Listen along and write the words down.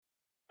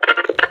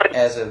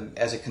as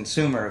a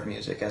consumer of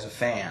music, as a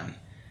fan,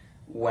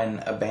 when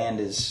a band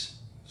is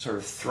sort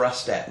of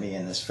thrust at me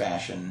in this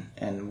fashion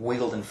and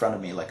wiggled in front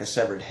of me like a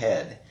severed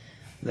head,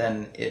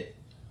 then it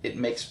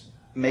makes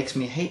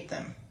me hate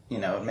them. You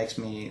know, it makes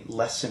me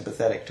less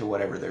sympathetic to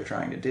whatever they're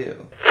trying to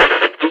do.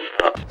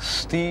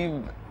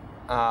 Steve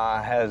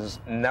has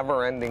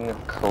never-ending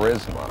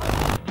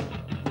charisma.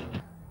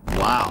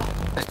 Wow.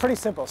 It's pretty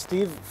simple.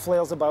 Steve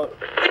flails about.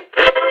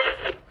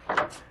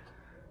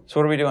 So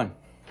what are we doing?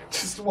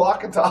 Just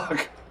walk and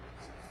talk.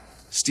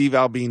 Steve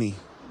Albini.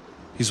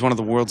 He's one of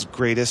the world's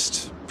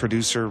greatest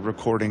producer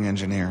recording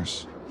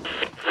engineers.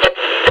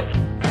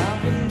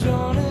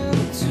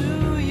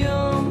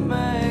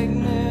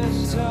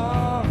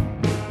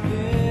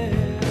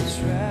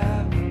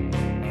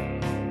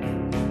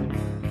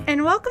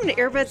 And welcome to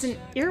Earbuds and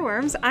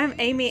Earworms. I'm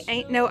Amy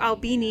Ain't No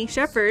Albini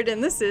Shepherd,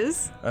 and this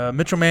is...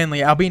 Mitchell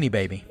Manley, Albini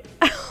baby.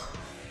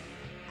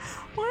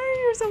 Why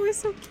are yours always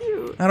so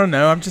cute? I don't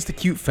know. I'm just a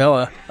cute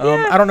fella.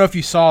 Yeah. I don't know if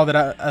you saw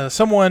that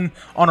someone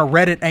on a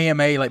Reddit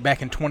AMA like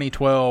back in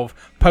 2012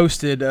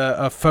 posted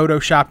a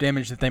photoshopped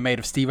image that they made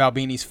of Steve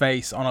Albini's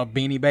face on a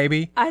Beanie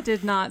Baby. I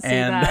did not see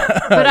And,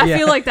 that. But I yeah.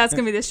 feel like that's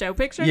going to be the show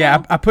picture Yeah,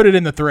 now? I put it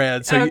in the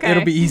thread, so Okay.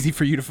 it'll be easy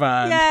for you to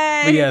find.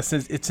 Yay. But yes,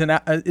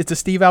 it's a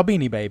Steve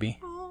Albini baby.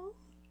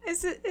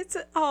 It's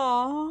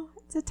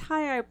a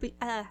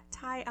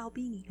Ty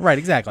Albini. Right,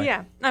 exactly.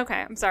 Yeah. Okay.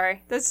 I'm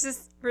sorry. That's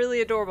just really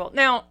adorable.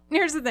 Now,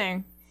 here's the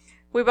thing.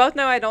 We both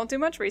know I don't do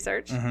much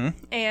research,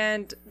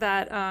 and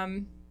that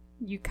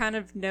you kind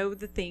of know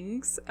the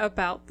things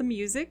about the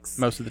musics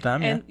Most of the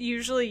time, yeah. And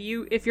usually,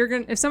 if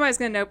somebody's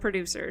gonna know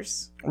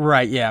producers.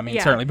 Right, yeah. I mean,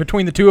 Yeah. certainly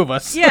between the two of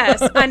us.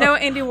 Yes, I know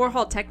Andy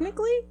Warhol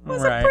technically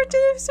was Right. a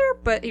producer,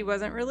 but he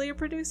wasn't really a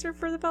producer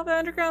for the Velvet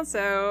Underground.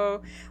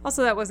 So,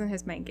 also that wasn't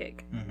his main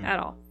gig at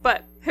all.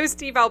 But who's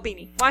Steve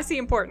Albini? Why is he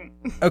important?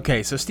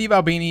 Okay, so Steve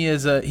Albini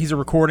he's a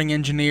recording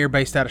engineer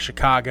based out of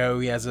Chicago.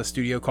 He has a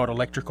studio called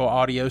Electrical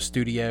Audio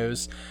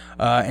Studios,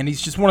 and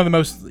he's just one of the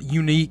most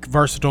unique,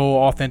 versatile,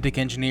 authentic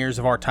engineers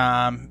of our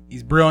time.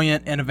 He's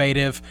brilliant,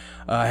 innovative,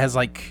 has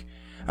like,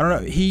 I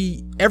don't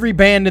know, every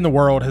band in the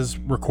world has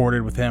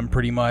recorded with him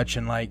pretty much,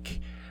 and like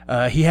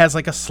he has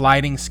like a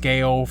sliding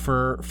scale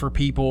for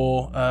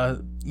people,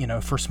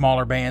 for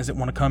smaller bands that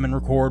want to come and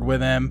record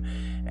with him,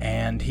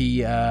 and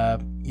he's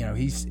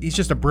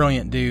just a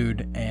brilliant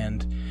dude.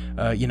 And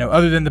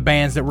other than the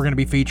bands that we're going to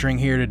be featuring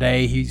here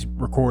today, he's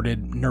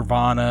recorded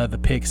Nirvana, the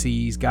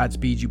Pixies,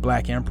 Godspeed You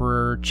Black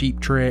Emperor, Cheap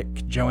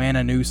Trick,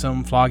 Joanna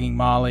Newsom, Flogging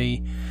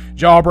Molly,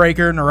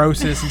 Jawbreaker,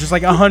 Neurosis, and just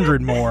like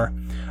 100 more.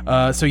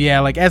 So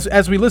yeah, like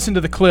as we listen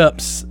to the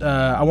clips,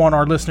 I want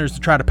our listeners to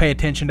try to pay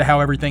attention to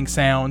how everything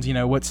sounds,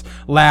 what's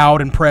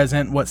loud and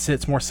present, what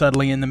sits more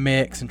subtly in the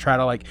mix, and try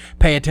to like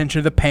pay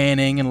attention to the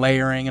panning and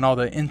layering and all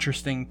the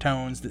interesting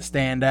tones that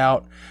stand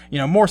out,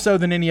 more so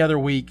than any other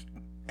week.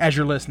 As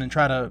you're listening,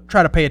 try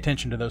to pay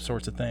attention to those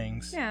sorts of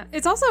things. Yeah,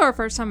 it's also our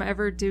first time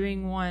ever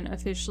doing one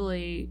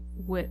officially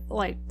with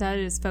that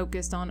is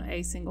focused on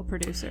a single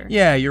producer.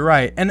 Yeah, you're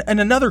right. And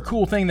another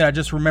cool thing that I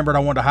just remembered I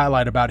wanted to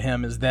highlight about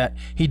him is that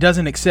he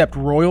doesn't accept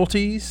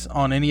royalties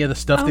on any of the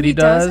stuff that he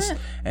does. Doesn't?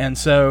 And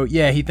so,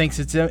 yeah, he thinks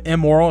it's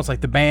immoral. It's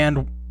like the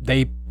band,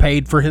 they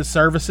paid for his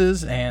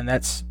services, and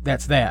that's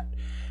that.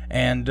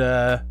 And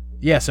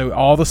so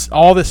all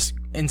this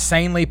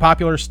insanely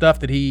popular stuff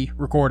that he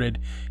recorded,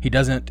 he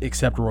doesn't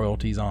accept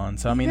royalties on.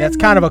 So I mean, that's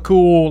kind of a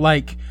cool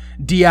like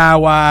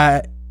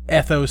DIY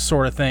ethos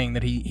sort of thing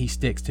that he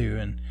sticks to,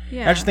 and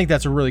I just think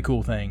that's a really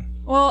cool thing.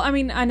 Well, I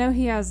mean, I know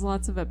he has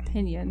lots of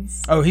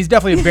opinions. Oh, he's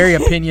definitely a very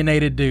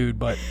opinionated dude,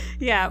 but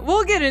Yeah,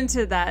 we'll get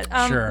into that.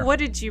 Sure. What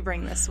did you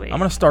bring this week? I'm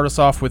going to start us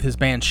off with his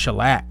band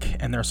Shellac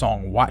and their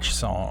song Watch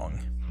Song.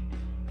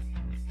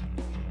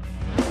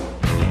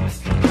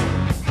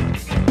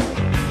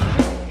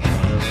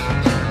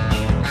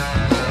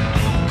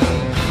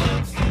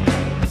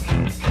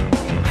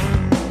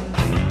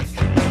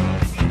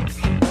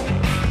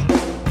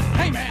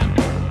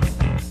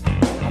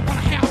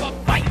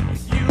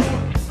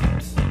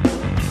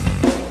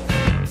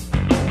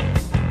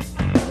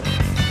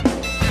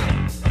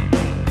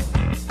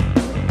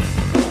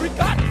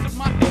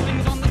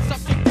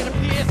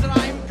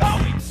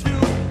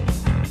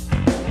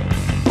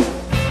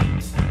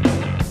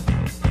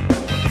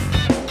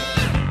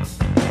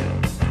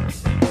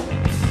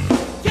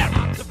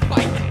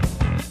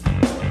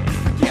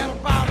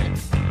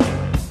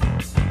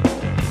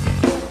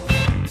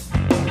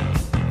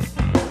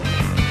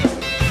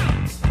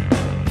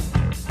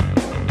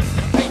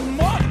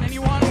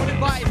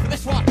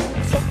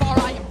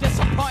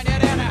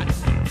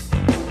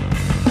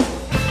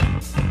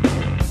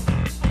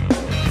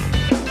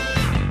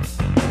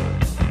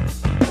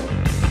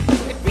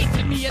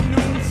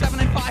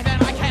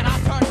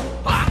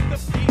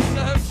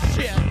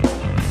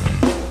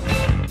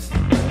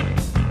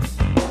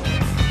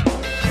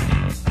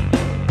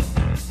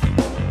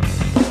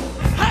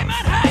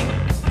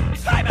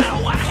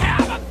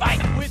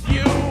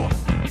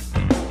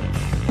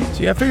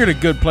 So yeah, I figured a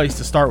good place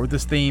to start with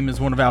this theme is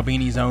one of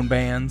Albini's own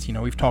bands. You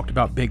know, we've talked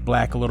about Big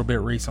Black a little bit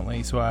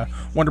recently, so I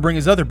wanted to bring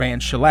his other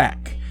band,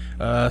 Shellac.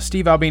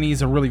 Steve Albini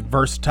is a really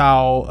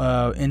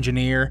versatile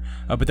engineer,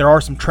 but there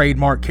are some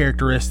trademark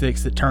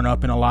characteristics that turn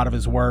up in a lot of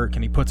his work,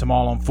 and he puts them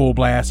all on full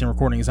blast in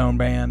recording his own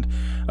band.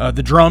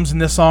 The drums in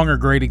this song are a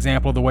great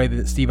example of the way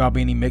that Steve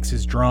Albini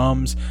mixes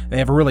drums. They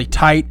have a really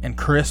tight and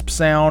crisp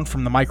sound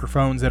from the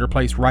microphones that are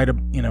placed right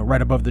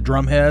above the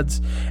drum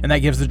heads, and that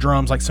gives the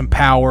drums like some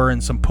power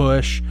and some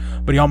push.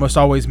 But he almost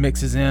always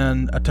mixes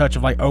in a touch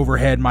of like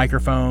overhead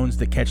microphones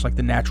that catch like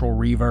the natural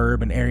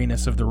reverb and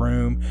airiness of the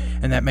room,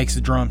 and that makes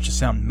the drums just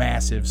sound massive.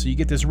 So you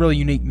get this really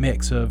unique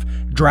mix of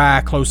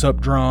dry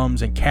close-up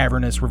drums and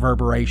cavernous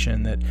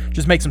reverberation that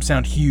just makes them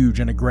sound huge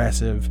and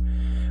aggressive.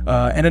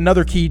 And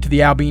another key to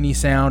the Albini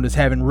sound is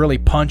having really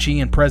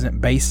punchy and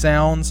present bass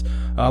sounds.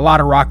 A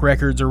lot of rock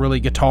records are really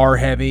guitar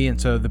heavy,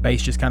 and so the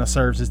bass just kind of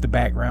serves as the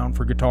background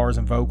for guitars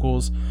and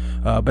vocals.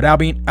 But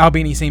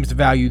Albini seems to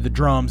value the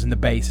drums and the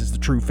bass as the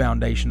true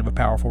foundation of a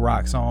powerful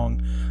rock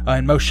song.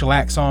 In most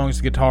shellac songs,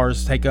 the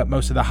guitars take up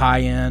most of the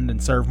high end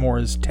and serve more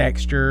as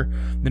texture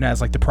than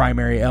as like the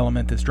primary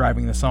element that's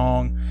driving the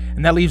song.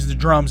 And that leaves the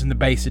drums and the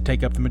bass to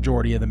take up the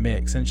majority of the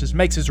mix. And it just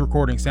makes his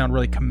recording sound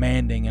really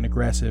commanding and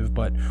aggressive,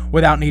 but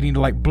without needing to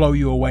like blow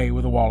you away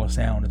with a wall of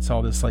sound. It's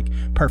all this like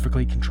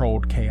perfectly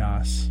controlled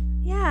chaos.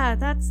 Yeah,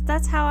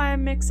 that's how I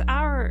mix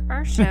our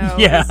show.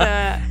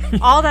 Yeah.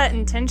 Is, all that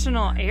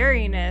intentional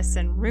airiness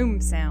and room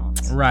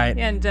sounds. Right.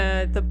 And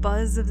the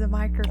buzz of the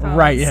microphone.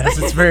 Right, yes.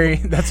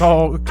 That's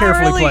all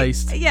carefully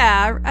placed.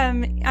 Yeah.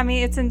 I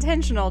mean, it's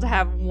intentional to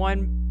have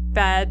one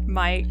bad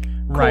mic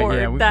right, cord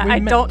yeah. We that I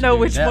don't know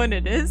which that. one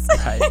it is.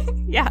 Right.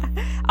 Yeah,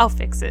 I'll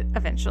fix it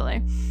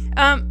eventually.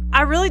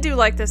 I really do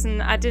like this,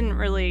 and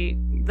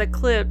the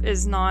clip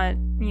is not,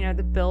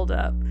 the build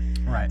up.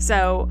 Right.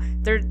 So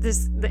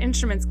the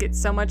instruments get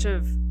so much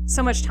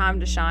time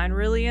to shine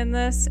really in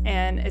this,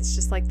 and it's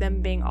just like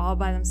them being all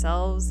by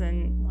themselves,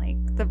 and like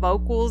the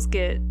vocals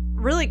get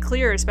really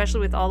clear, especially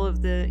with all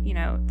of the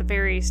the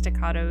very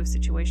staccato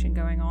situation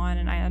going on.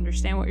 And I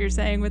understand what you're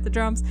saying with the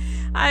drums.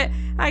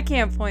 I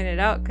can't point it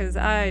out because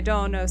I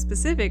don't know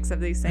specifics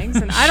of these things,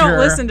 and I don't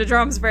listen to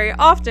drums very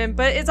often,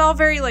 but it's all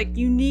very like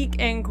unique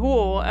and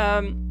cool.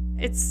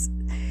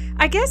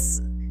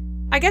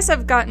 I guess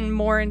I've gotten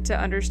more into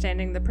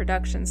understanding the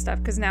production stuff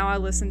because now I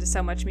listen to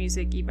so much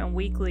music, even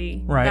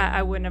weekly, that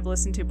I wouldn't have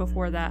listened to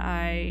before, that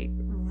I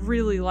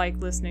really like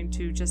listening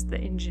to just the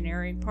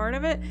engineering part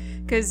of it,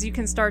 because you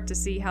can start to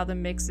see how the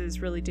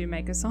mixes really do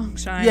make a song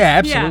shine. Yeah,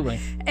 absolutely.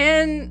 Yeah.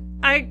 And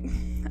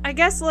I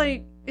guess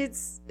like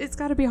it's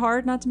got to be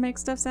hard not to make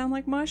stuff sound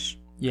like mush.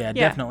 Yeah,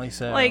 definitely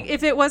so. Like,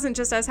 if it wasn't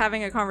just us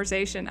having a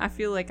conversation, I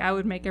feel like I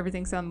would make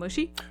everything sound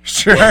mushy.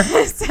 Sure.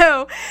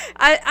 So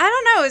I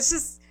don't know. It's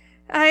just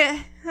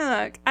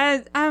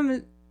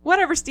I'm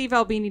whatever Steve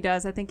Albini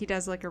does, I think he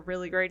does like a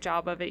really great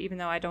job of it, even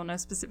though I don't know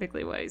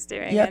specifically what he's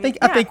doing. Yeah,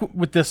 I think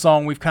with this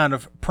song we've kind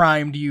of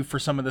primed you for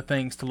some of the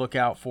things to look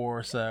out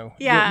for. So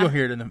you'll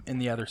hear it in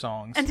the other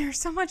songs. And there's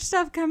so much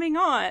stuff coming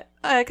up.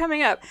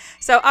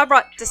 So I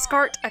brought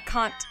Descartes a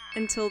Kant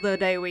Until the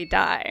Day We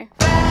Die.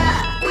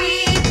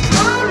 We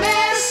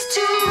promise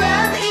to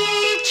love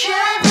each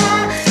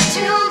other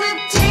till the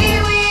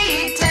day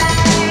we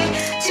die,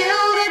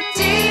 till the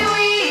day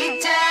we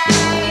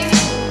die.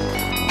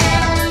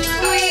 And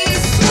we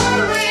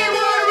swore we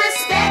would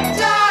respect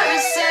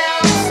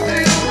ourselves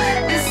through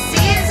the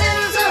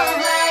seasons of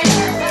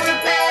life, for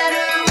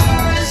better or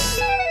worse.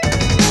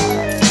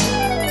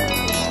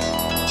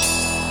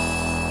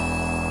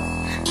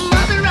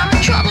 Mother, I'm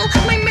in trouble.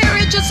 My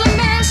marriage is a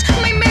mess.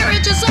 My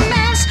marriage is a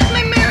mess.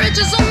 My marriage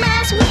is a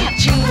mess. We have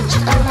changed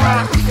a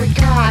lot. We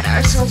forgot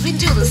ourselves. We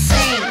do the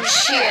same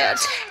shit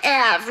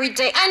every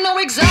day. I know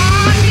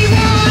exactly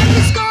what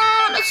he's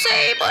gonna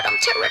say, but I'm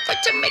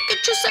terrified to make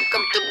it just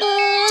uncomfortable.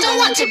 Don't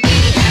want to be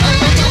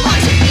alone. Don't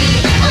want to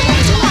be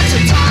alone. Don't want to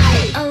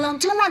die alone.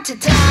 Don't want to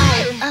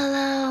die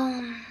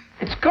alone.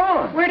 It's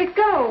gone. Where'd it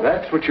go?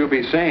 That's what you'll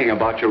be saying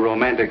about your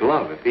romantic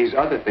love if these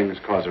other things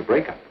cause a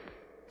breakup.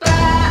 But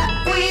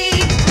we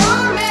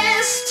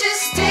promise to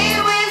stay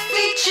with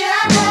each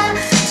other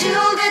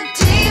till the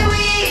day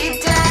we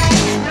die.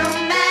 No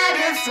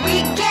matter if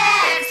we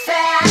get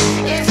fat,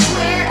 if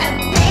we're a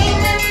pain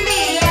in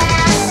the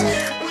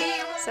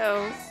ass.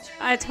 So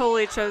I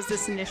totally chose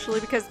this initially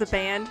because the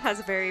band has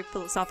a very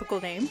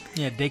philosophical name.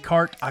 Yeah,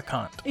 Descartes a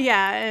Kant.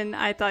 Yeah, and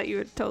I thought you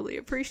would totally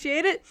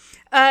appreciate it.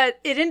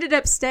 It ended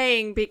up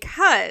staying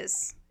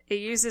because it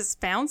uses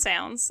found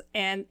sounds,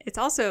 and it's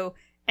also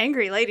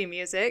angry lady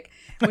music,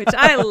 which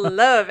I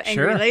love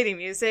angry lady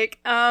music.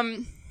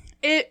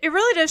 It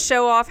really does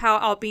show off how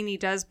Albini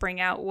does bring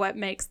out what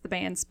makes the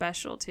band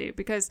special too,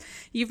 because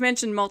you've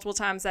mentioned multiple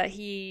times that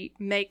he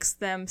makes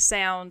them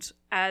sound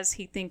as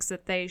he thinks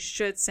that they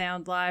should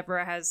sound live, or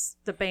as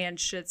the band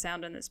should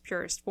sound in its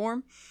purest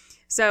form.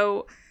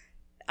 So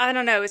I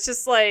don't know, it's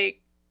just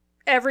like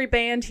every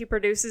band he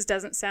produces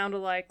doesn't sound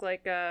alike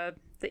like the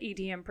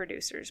EDM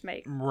producers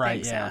make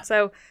things sound.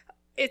 So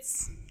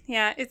it's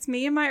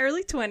me in my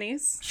early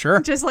 20s. Sure.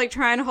 Just like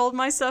trying to hold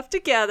myself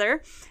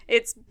together.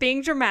 It's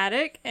being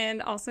dramatic,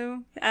 and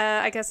also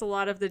I guess a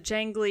lot of the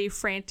jangly,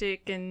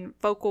 frantic, and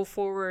vocal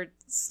forward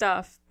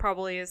stuff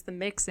probably is the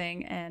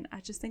mixing, and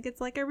I just think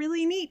it's like a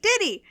really neat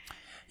ditty.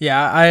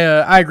 Yeah,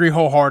 I agree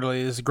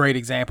wholeheartedly. It's a great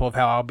example of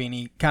how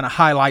Albini kind of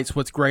highlights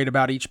what's great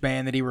about each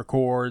band that he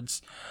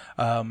records.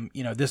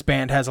 This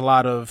band has a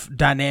lot of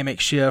dynamic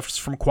shifts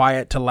from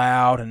quiet to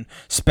loud and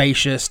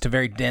spacious to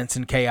very dense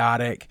and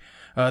chaotic.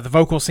 The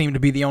vocals seem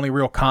to be the only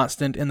real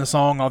constant in the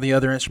song. All the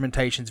other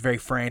instrumentation's very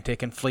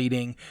frantic and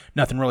fleeting.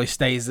 Nothing really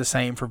stays the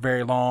same for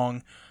very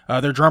long.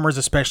 Their drummer's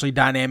especially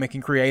dynamic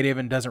and creative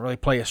and doesn't really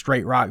play a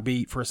straight rock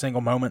beat for a single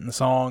moment in the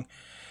song.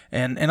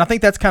 And I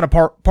think that's kind of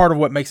part of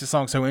what makes the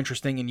song so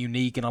interesting and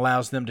unique and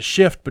allows them to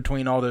shift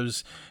between all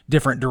those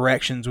different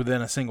directions within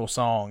a single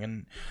song.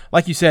 And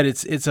like you said,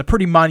 it's a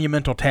pretty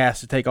monumental task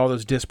to take all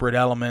those disparate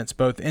elements,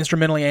 both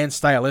instrumentally and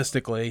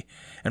stylistically,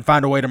 and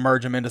find a way to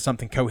merge them into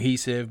something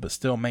cohesive, but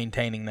still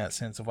maintaining that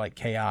sense of like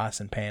chaos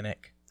and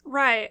panic.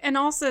 Right. And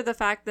also the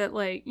fact that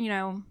like,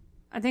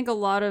 I think a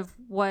lot of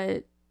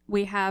what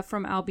we have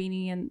from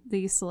Albini and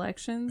these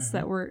selections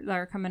that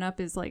are coming up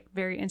is like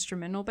very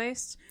instrumental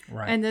based.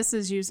 Right. And this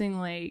is using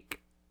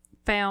like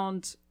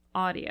found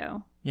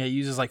audio. Yeah, it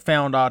uses like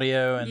found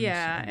audio and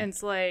and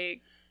it's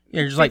like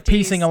you're just like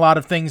piecing a lot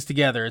of things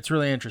together. It's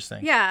really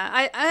interesting. Yeah,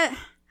 I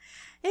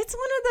it's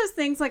one of those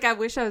things like I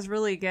wish I was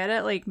really good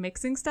at like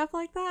mixing stuff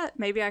like that.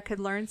 Maybe I could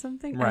learn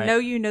something. Right. I know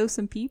you know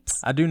some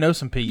peeps. I do know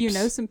some peeps. You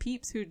know some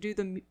peeps who do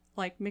the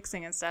like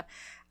mixing and stuff.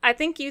 I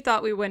think you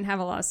thought we wouldn't have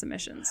a lot of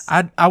submissions.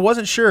 I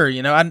wasn't sure.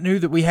 I knew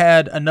that we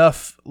had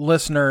enough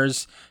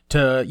listeners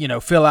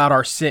to, fill out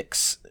our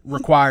 6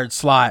 required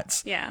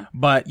slots. Yeah.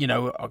 But,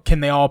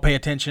 can they all pay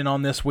attention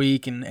on this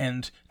week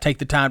and take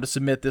the time to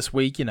submit this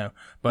week,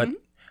 But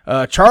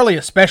Charlie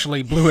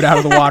especially blew it out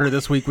of the water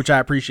this week, which I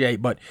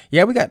appreciate. But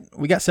yeah, we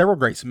got several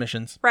great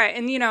submissions. Right.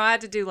 And I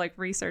had to do like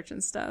research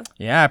and stuff.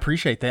 Yeah, I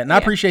appreciate that. And I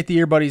appreciate the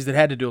ear buddies that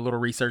had to do a little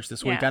research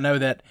this week. Yeah. I know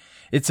that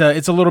it's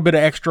a little bit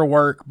of extra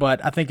work,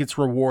 but I think it's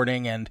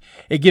rewarding and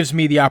it gives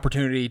me the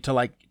opportunity to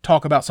like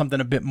talk about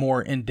something a bit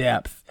more in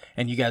depth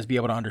and you guys be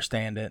able to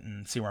understand it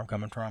and see where I'm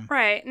coming from.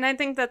 Right. And I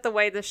think that the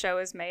way the show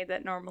is made,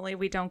 that normally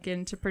we don't get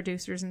into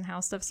producers and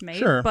how stuff's made.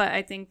 Sure. But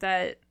I think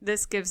that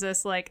this gives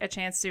us like a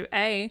chance to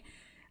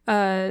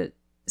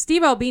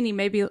Steve Albini,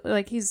 maybe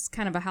like he's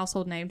kind of a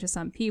household name to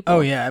some people. Oh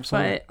yeah,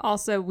 absolutely. But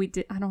also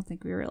I don't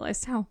think we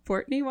realized how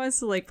important he was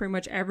to like pretty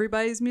much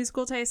everybody's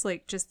musical taste.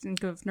 Like just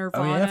think of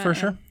Nirvana. Oh yeah, for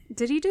sure.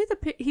 Did he do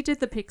he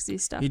did the Pixie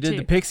stuff? He did too.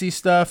 the Pixie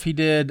stuff. He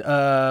did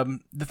the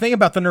thing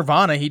about the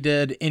Nirvana. He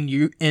did in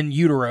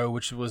Utero,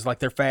 which was like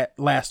their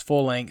last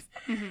full length,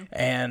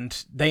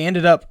 and they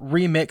ended up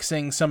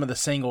remixing some of the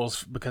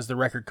singles because the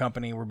record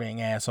company were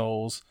being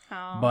assholes.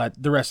 Oh.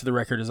 But the rest of the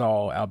record is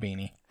all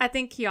Albini. I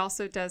think he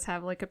also does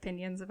have like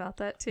opinions about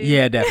that too.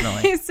 Yeah,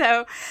 definitely.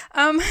 So,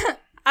 I'm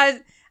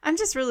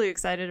just really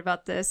excited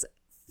about this.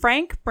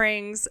 Frank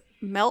brings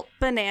Melt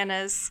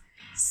Bananas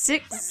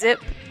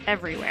 6-zip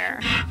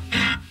everywhere.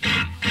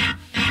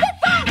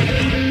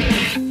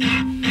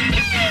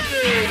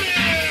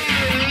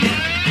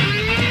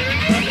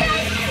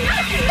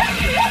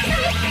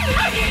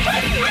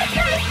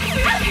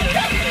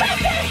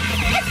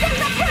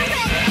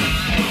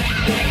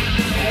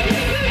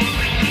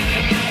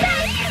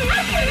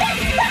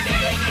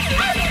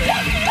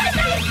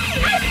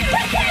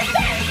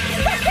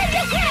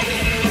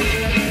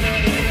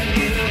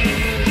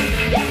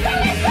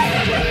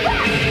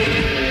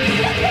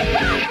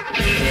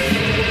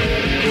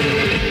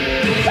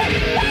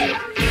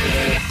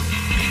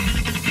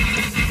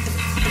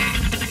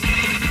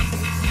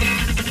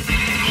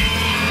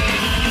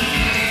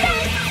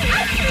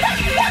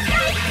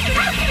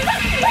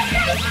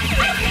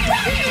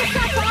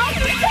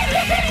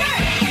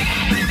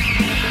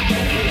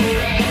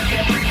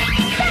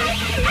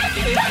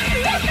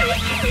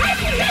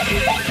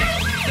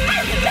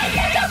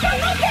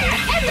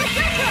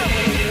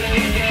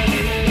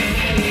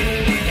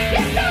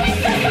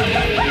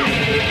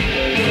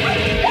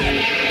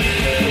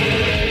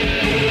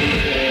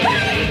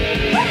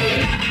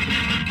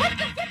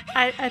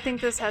 I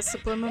think this has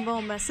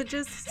subliminal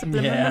messages.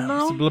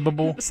 Subliminal,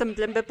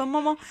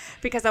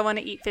 because I want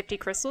to eat 50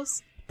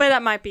 crystals. But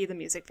that might be the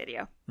music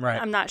video. Right.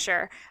 I'm not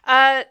sure.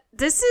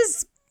 This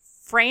is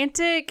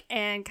frantic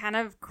and kind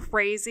of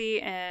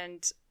crazy,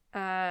 and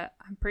I'm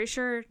pretty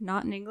sure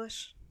not in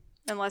English,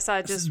 unless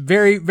I just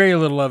very, very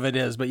little of it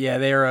is. But yeah,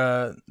 they're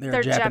a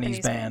Japanese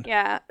band.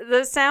 Yeah,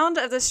 the sound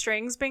of the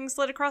strings being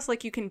slid across,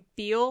 like you can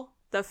feel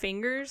the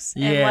fingers,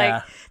 and Yeah.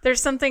 like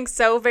there's something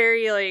so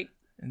very like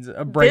It's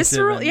abrasive.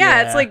 visceral. and-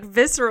 Yeah, it's like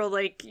visceral.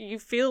 Like you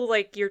feel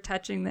like you're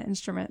touching the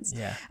instruments.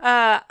 Yeah.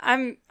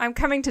 I'm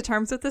coming to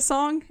terms with the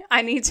song.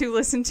 I need to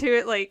listen to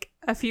it like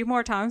a few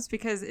more times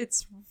because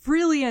it's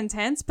really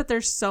intense, but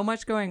there's so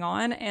much going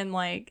on, and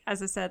like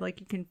as I said, like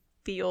you can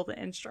feel the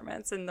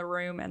instruments in the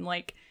room and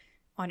like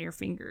on your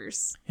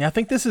fingers. Yeah, I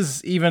think this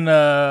is even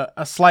a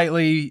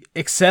slightly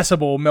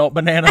accessible Melt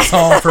Banana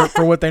song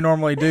for what they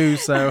normally do.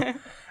 So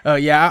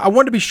I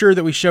wanted to be sure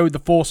that we showed the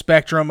full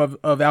spectrum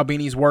of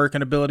Albini's work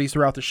and abilities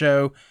throughout the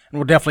show, and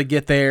we'll definitely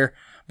get there.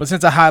 But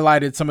since I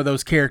highlighted some of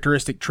those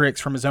characteristic tricks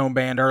from his own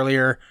band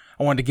earlier,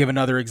 I wanted to give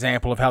another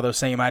example of how those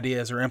same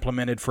ideas are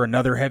implemented for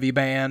another heavy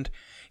band.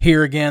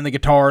 Here again, the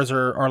guitars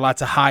are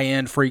lots of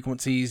high-end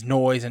frequencies,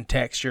 noise, and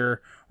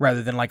texture,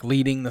 rather than like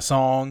leading the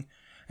song.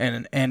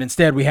 And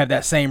instead, we have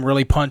that same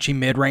really punchy,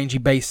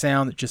 mid-rangey bass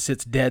sound that just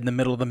sits dead in the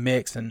middle of the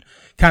mix and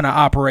kind of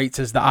operates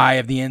as the eye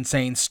of the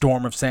insane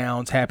storm of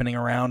sounds happening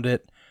around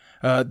it.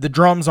 The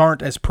drums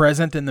aren't as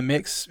present in the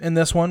mix in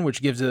this one,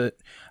 which gives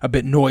it a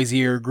bit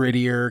noisier,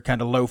 grittier,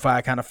 kind of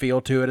lo-fi kind of feel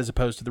to it, as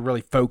opposed to the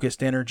really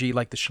focused energy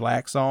like the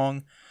Shellac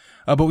song.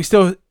 But we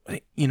still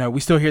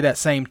hear that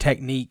same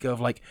technique of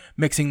like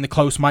mixing the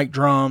close mic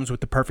drums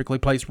with the perfectly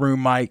placed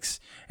room mics,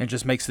 and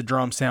just makes the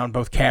drums sound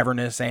both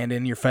cavernous and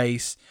in your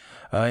face.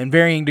 In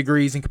varying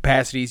degrees and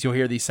capacities, you'll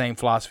hear these same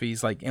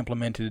philosophies like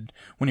implemented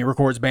when he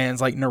records bands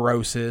like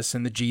Neurosis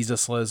and the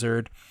Jesus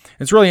Lizard.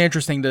 It's really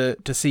interesting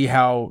to see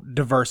how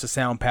diverse a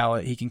sound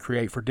palette he can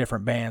create for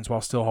different bands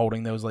while still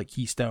holding those like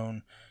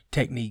keystone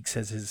techniques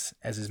as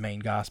his main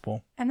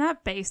gospel. And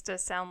that bass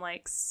does sound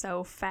like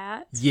so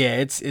fat. Yeah,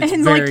 it's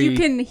and very, like you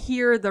can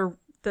hear the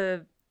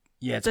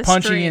it's the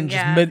punchy string, and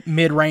just yeah.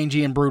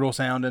 mid-rangey and brutal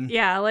sounding.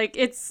 Yeah, like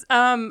it's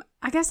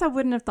I guess I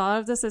wouldn't have thought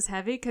of this as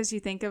heavy because you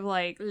think of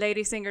like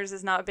lady singers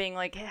as not being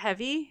like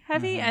heavy,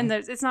 and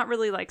it's not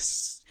really like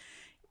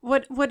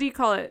what do you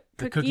call it?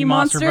 The Cookie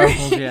Monster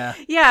vocals, yeah.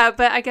 Yeah,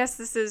 but I guess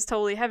this is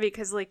totally heavy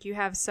because like you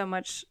have so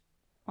much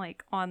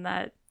like on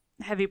that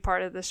heavy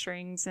part of the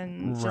strings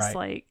and just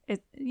like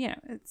it,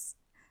 it's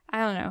I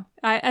don't know.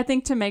 I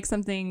think to make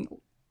something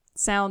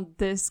sound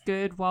this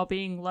good while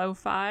being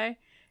lo-fi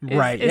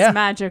is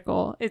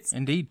magical. It's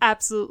indeed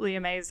absolutely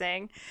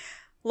amazing.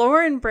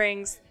 Lauren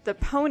brings the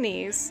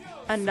Ponies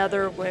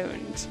Another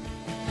Wound.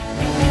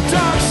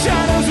 Dark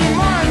shadows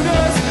remind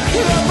us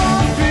of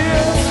our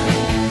fears,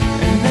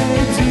 and they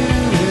do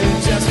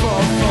it just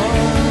for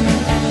fun.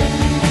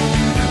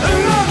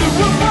 Another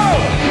whoa,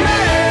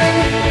 man,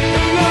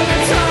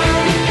 another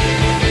time,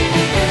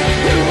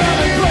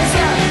 another place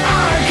that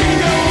I can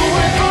go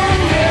away from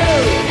you.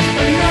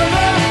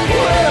 Another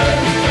word,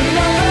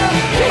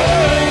 another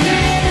word.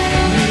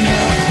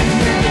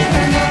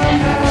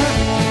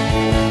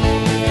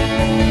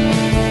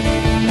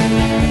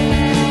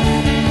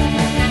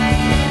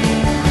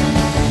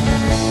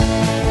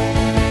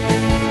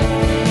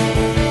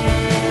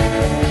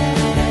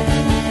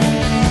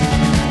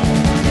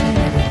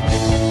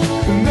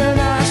 And then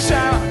I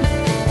shout,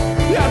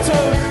 I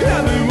told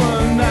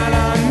everyone that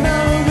I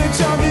know that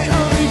you're the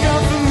only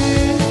God for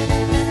me.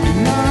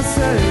 And I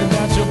say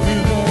that you'll be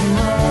the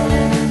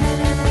mine.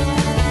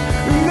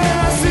 And then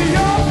I see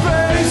your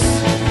face,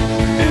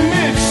 and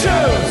it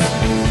shows.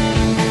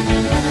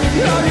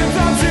 All your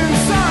thoughts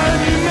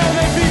inside, you know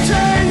they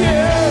betray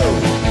you.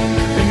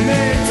 And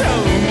they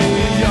tell me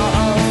you're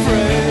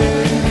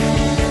afraid.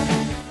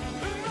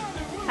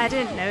 I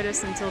didn't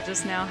notice until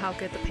just now how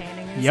good the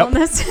panning is Yep. on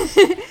this.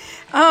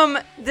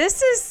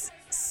 This is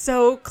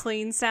so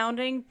clean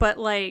sounding, but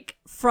like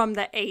from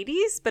the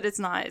 80s, but it's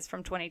not. It's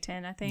from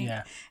 2010, I think.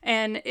 Yeah.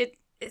 And it's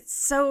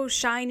so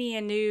shiny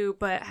and new,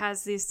 but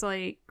has this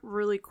like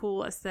really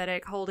cool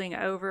aesthetic holding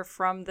over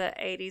from the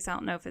 80s. I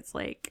don't know if it's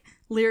like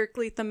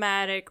lyrically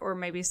thematic or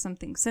maybe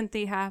something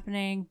synthy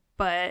happening,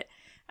 but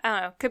I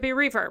don't know. Could be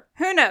reverb.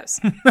 Who knows?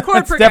 Chord It's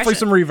progression. definitely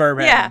some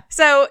reverb. Yeah.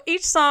 So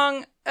each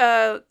song,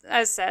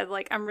 as said,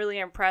 like I'm really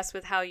impressed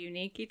with how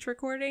unique each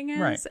recording is,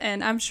 Right.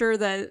 and I'm sure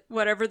that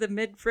whatever the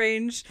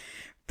mid-range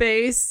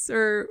bass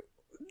or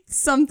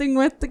something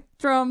with the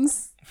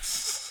drums,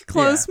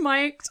 close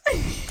mic'd.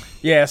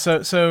 Yeah,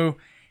 so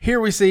here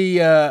we see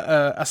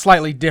a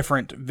slightly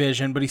different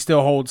vision, but he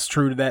still holds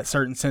true to that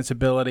certain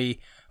sensibility.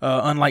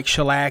 Unlike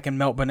Shellac and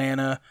Melt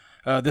Banana,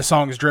 this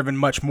song is driven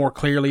much more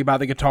clearly by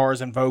the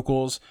guitars and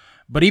vocals.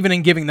 But even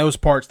in giving those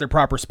parts their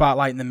proper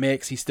spotlight in the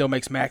mix, he still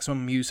makes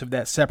maximum use of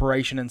that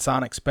separation in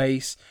sonic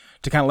space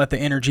to kind of let the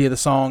energy of the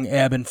song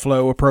ebb and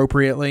flow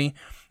appropriately.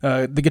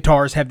 The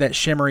guitars have that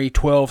shimmery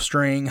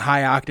 12-string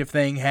high octave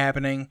thing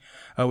happening,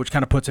 which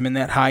kind of puts them in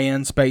that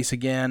high-end space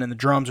again, and the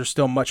drums are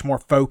still much more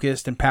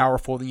focused and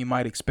powerful than you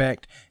might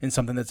expect in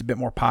something that's a bit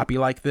more poppy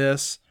like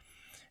this.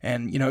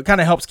 And, it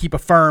kind of helps keep a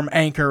firm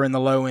anchor in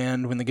the low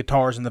end when the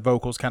guitars and the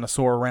vocals kind of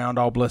soar around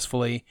all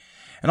blissfully.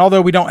 And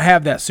although we don't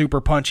have that super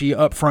punchy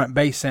upfront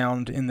bass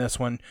sound in this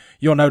one,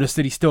 you'll notice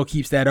that he still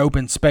keeps that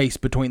open space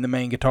between the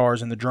main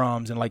guitars and the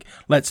drums, and like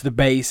lets the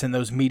bass and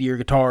those meatier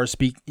guitars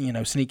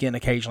sneak in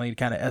occasionally to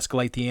kind of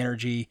escalate the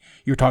energy.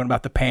 You were talking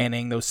about the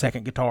panning; those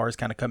second guitars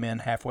kind of come in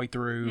halfway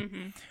through.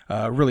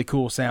 Really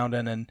cool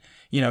sounding, and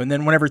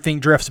then when everything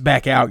drifts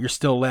back out, you're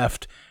still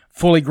left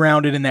fully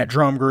grounded in that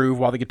drum groove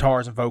while the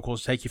guitars and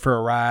vocals take you for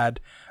a ride.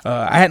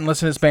 I hadn't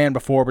listened to this band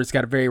before, but it's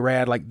got a very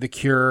rad, like The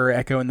Cure,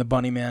 Echo and the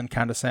Bunnymen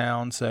kind of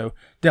sound, so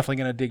definitely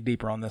going to dig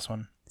deeper on this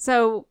one.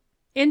 So,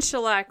 in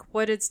Shellac,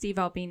 what did Steve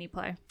Albini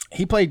play?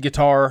 He played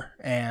guitar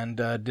and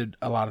did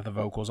a lot of the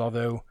vocals,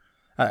 although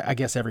I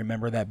guess every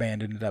member of that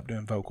band ended up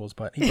doing vocals,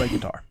 but he played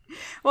guitar.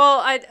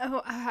 Well,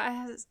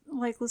 I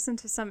like listened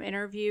to some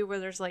interview where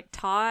there's like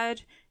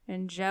Todd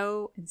and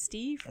Joe and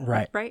Steve.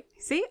 Right. Right.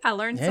 See, I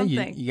learned Yeah,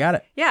 something. you got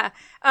it. Yeah.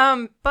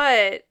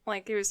 But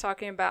like he was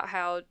talking about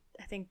how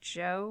I think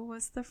Joe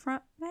was the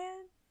front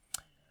man.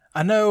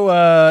 I know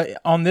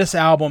on this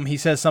album he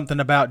says something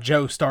about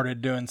Joe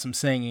started doing some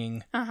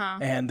singing,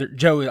 and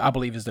Joe, I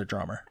believe, is their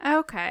drummer.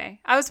 Okay.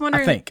 I was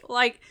wondering, I think.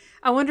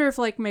 I wonder if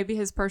like maybe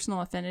his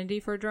personal affinity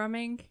for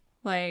drumming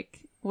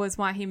like was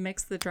why he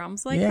mixed the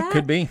drums like that. Yeah,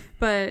 could be.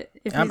 But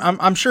if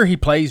I'm sure he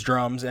plays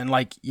drums, and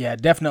like, yeah,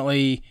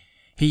 definitely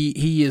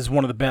he is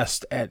one of the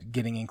best at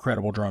getting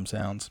incredible drum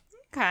sounds.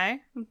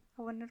 Okay.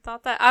 I wouldn't have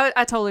thought that.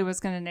 I totally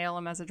was going to nail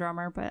him as a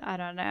drummer, but I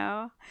don't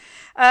know.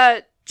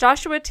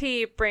 Joshua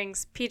T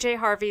brings PJ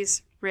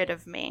Harvey's Rid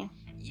of Me.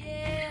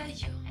 Yeah,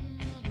 you're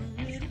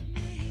rid of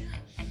me.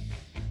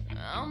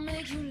 I'll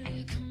make you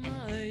lick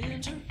my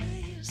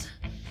injuries.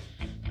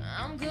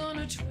 I'm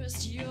gonna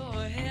twist your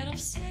head up,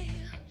 say,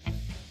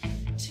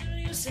 till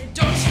you say,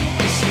 don't you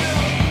wish you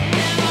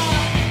never,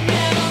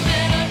 never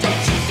met her,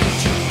 don't you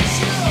wish you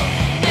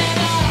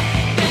never,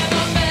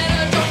 never met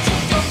her, don't you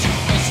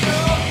wish you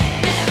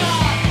never,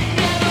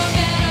 never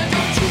met her,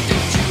 don't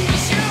you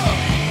wish you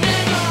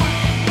never,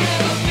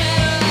 never met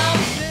her. I'll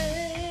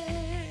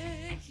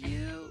beg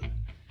you,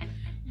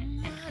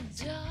 my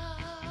darling,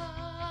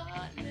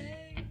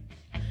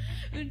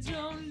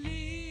 don't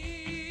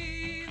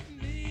leave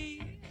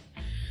me.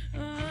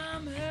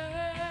 I'm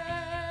hurting,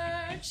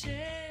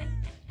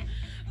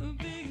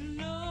 big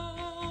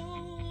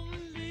lonely,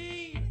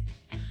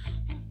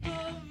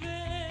 above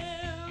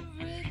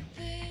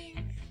everything,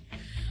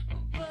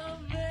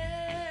 above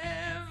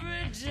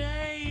every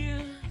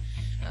day.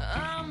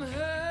 I'm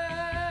hurting.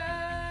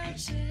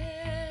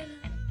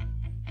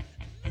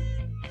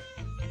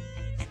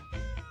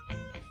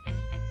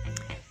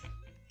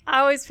 I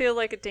always feel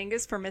like a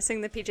dingus for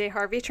missing the PJ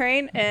Harvey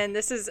train, and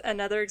this is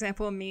another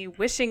example of me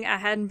wishing I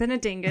hadn't been a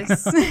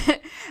dingus.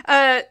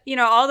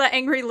 All that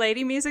angry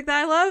lady music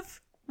that I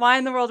love, why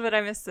in the world would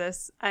I miss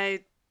this?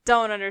 I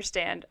don't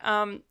understand.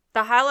 The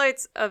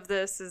highlights of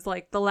this is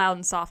like the loud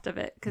and soft of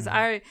it, because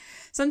I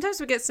sometimes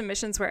we get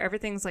submissions where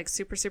everything's like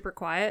super, super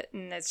quiet,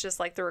 and it's just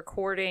like the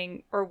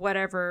recording or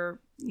whatever,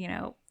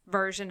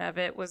 version of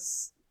it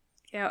was,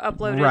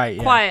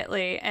 uploaded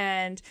quietly,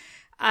 and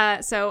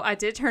so I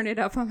did turn it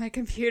up on my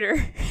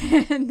computer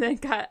and then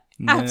got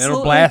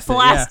absolutely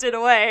blasted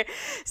away.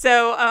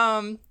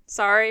 So,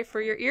 sorry for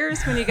your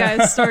ears when you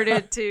guys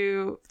started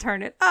to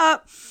turn it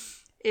up.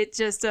 It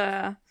just,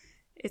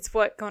 it's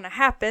what's going to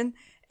happen.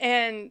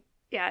 And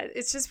yeah,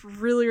 it's just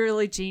really,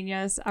 really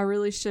genius. I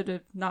really should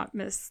have not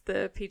missed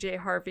the PJ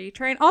Harvey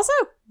train. Also,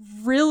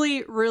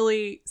 really,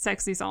 really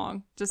sexy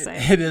song. Just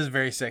saying. It is a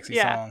very sexy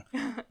song.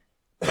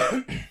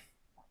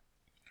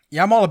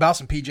 Yeah, I'm all about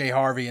some PJ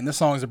Harvey, and this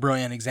song is a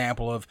brilliant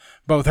example of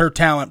both her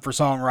talent for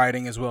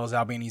songwriting as well as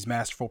Albini's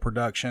masterful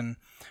production.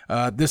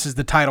 This is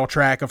the title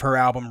track of her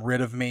album,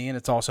 Rid of Me, and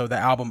it's also the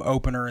album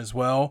opener as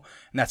well.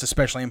 And that's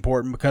especially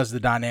important because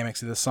the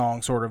dynamics of this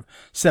song sort of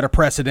set a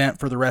precedent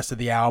for the rest of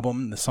the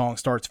album. The song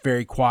starts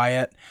very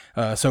quiet,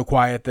 so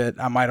quiet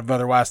that I might have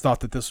otherwise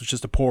thought that this was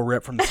just a poor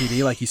rip from the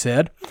CD, like you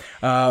said.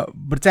 But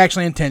it's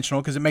actually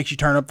intentional because it makes you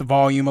turn up the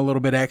volume a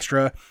little bit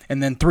extra.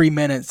 And then 3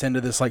 minutes into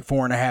this like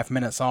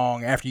 4.5-minute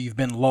song, after you've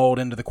been lulled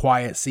into the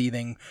quiet,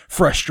 seething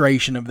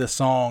frustration of this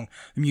song,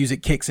 the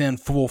music kicks in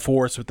full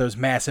force with those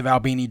massive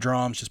Albini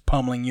drums just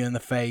pummeling you in the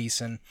face,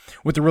 and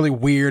with the really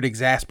weird,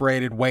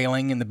 exasperated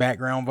wailing in the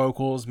background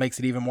vocals, makes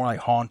it even more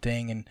like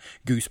haunting and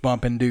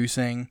goosebump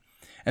inducing.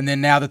 And then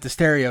now that the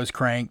stereo's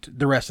cranked,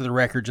 the rest of the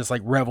record just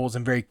like revels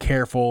in very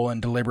careful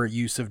and deliberate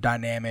use of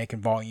dynamic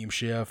and volume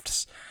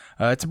shifts.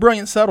 It's a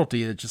brilliant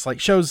subtlety that just like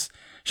shows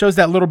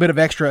that little bit of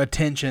extra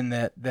attention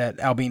that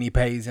Albini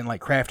pays in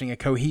like crafting a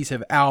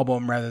cohesive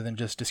album rather than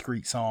just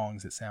discrete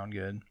songs that sound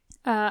good.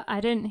 I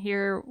didn't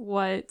hear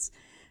what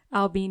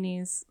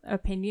Albini's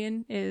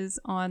opinion is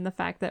on the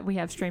fact that we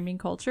have streaming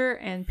culture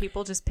and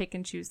people just pick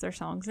and choose their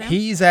songs now.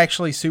 He's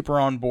actually super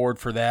on board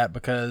for that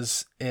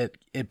because it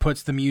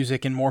puts the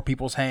music in more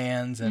people's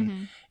hands,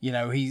 and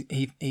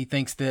he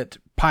thinks that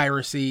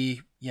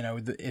piracy,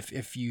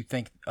 if you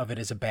think of it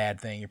as a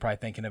bad thing, you're probably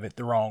thinking of it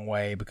the wrong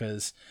way,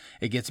 because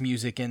it gets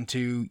music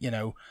into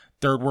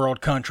third world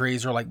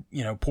countries or like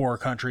poorer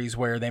countries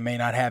where they may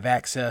not have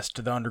access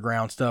to the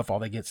underground stuff. All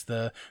they get's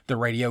the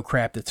radio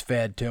crap that's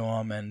fed to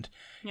them, and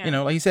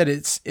like you said,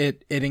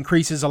 it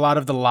increases a lot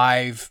of the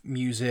live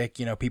music,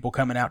 people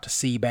coming out to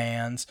see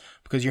bands,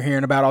 because you're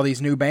hearing about all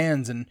these new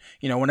bands, and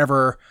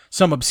whenever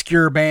some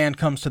obscure band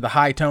comes to the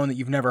high tone that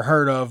you've never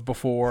heard of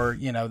before,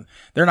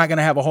 they're not going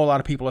to have a whole lot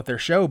of people at their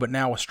show. But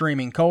now with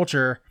streaming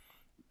culture,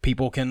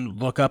 people can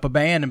look up a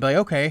band and be like,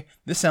 okay,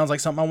 this sounds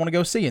like something I want to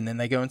go see. And then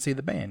they go and see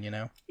the band,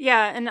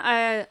 Yeah. And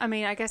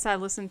I guess I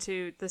listened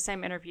to the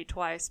same interview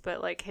twice,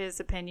 but like his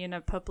opinion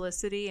of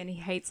publicity, and he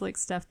hates like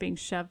stuff being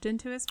shoved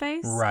into his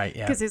face. Right.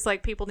 Yeah. Because he's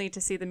like, people need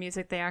to see the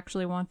music they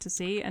actually want to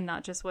see and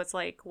not just what's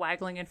like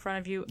waggling in front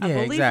of you. Yeah, I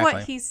believe exactly.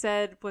 what he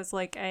said was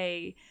like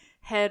a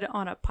head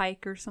on a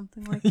pike or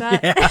something like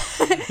that.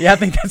 Yeah, I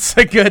think that's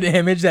a good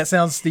image. That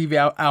sounds Steve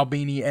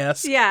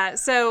Albini-esque. Yeah,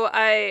 so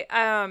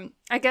I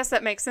guess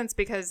that makes sense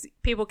because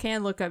people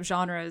can look up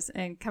genres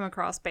and come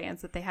across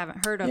bands that they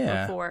haven't heard of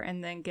before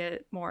and then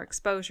get more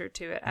exposure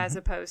to it as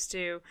opposed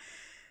to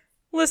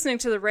listening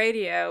to the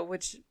radio,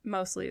 which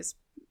mostly is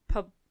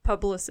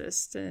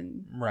publicist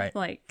and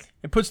like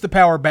it puts the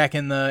power back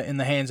in the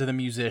hands of the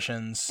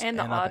musicians and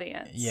the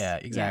audience. Yeah,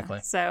 exactly.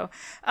 Yeah. So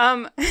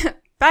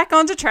back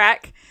onto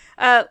track.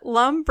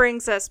 Lum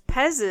brings us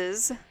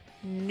Pez's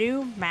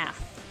New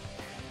Math.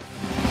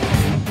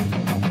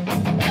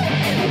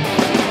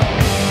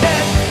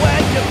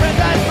 When your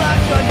friend's eyes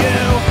lock on you,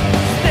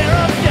 stare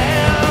 'em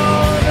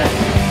down.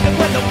 And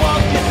when the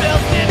walls get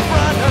built in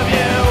front of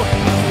you,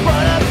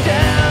 run 'em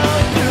down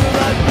to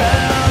the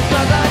ground.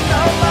 'Cause I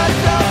know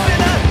myself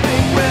and I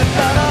think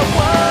without a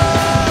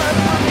word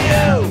from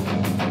you.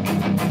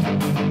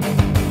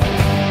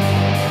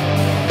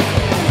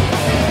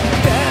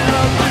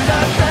 Down to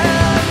the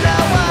ground,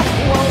 now I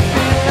won't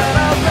be let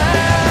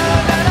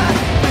around. And I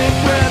think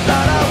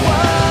without a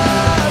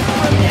word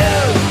from you.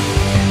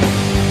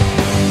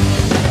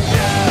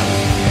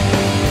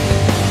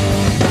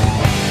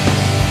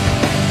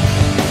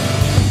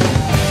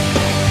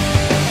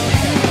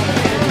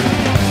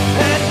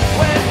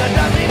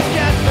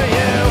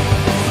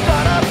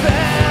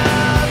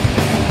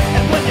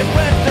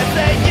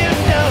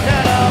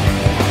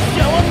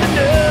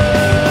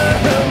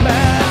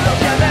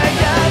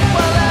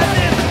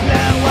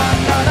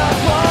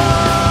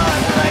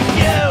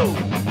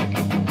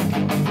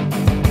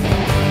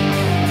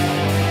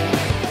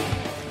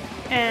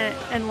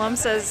 And Lum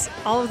says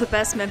all of the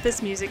best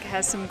Memphis music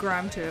has some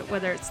grime to it,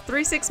 whether it's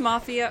 3-6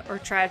 Mafia or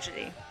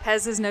Tragedy.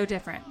 Pez is no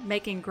different,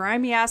 making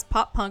grimy-ass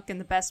pop punk in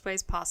the best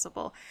ways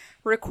possible.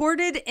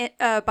 Recorded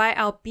by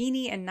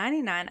Albini in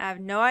 '99, I have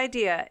no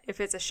idea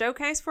if it's a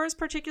showcase for his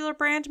particular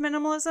brand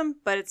minimalism,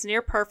 but it's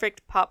near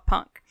perfect pop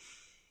punk.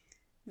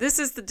 This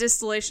is the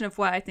distillation of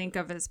what I think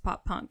of as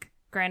pop punk.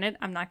 Granted,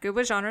 I'm not good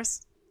with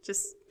genres.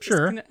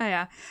 Sure.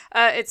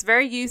 It's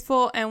very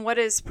youthful, and what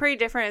is pretty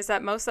different is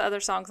that most of the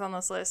other songs on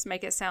this list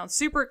make it sound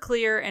super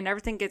clear and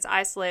everything gets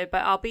isolated.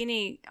 But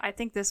Albini, I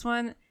think this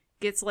one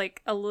gets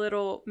like a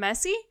little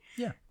messy.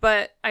 Yeah.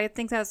 But I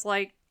think that's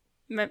like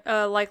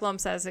Lum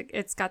says,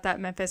 it's got that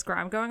Memphis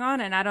grime going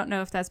on, and I don't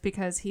know if that's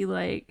because he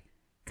like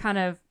kind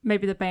of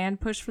maybe the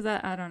band pushed for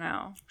that. I don't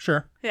know.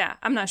 Sure. Yeah,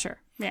 I'm not sure.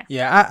 Yeah.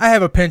 Yeah, I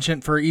have a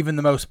penchant for even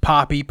the most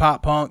poppy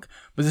pop punk,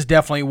 but this is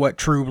definitely what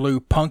true blue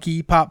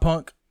punky pop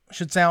punk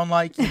should sound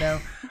like, you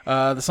know.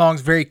 The song's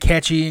very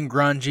catchy and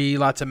grungy,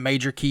 lots of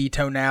major key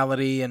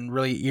tonality and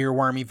really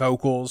earwormy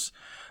vocals.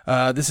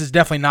 This is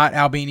definitely not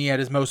Albini at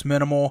his most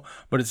minimal,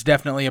 but it's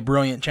definitely a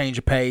brilliant change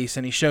of pace,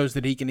 and he shows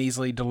that he can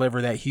easily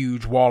deliver that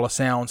huge wall of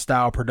sound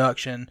style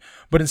production.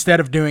 But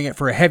instead of doing it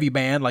for a heavy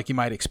band like you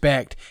might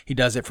expect, he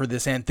does it for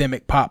this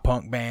anthemic pop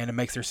punk band and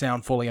makes their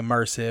sound fully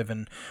immersive.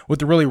 And with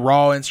the really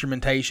raw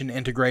instrumentation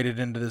integrated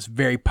into this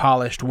very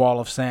polished wall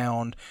of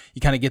sound, you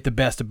kind of get the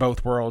best of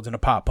both worlds in a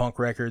pop punk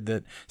record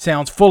that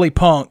sounds fully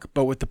punk,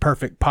 but with the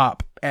perfect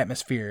pop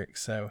atmospheric.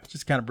 So it's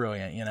just kind of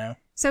brilliant, you know?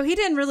 So he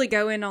didn't really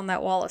go in on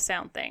that wall of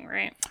sound thing,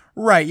 right?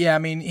 Right, yeah. I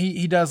mean,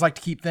 he does like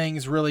to keep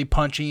things really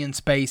punchy and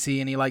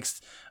spacey, and he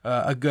likes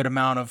a good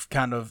amount of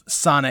kind of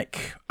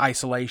sonic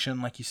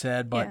isolation, like you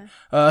said. But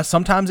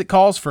sometimes it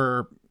calls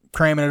for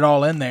cramming it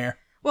all in there.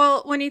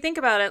 Well, when you think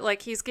about it,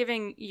 like he's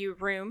giving you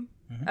room,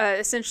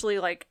 essentially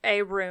like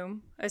a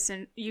room.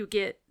 You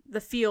get the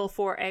feel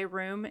for a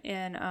room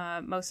in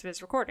most of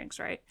his recordings,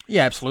 right?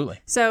 Yeah, absolutely.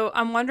 So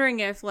I'm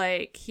wondering if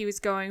like he was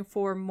going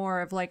for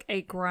more of like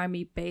a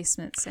grimy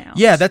basement sound.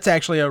 Yeah, that's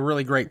actually a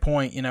really great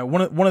point. You know,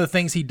 one of the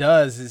things he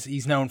does is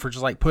he's known for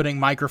just like putting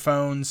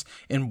microphones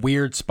in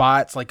weird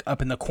spots, like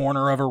up in the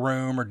corner of a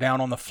room or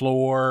down on the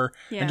floor,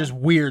 and just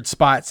weird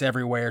spots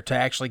everywhere to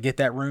actually get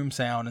that room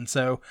sound. And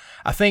so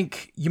I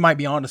think you might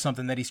be onto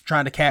something that he's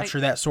trying to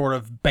capture, that sort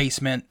of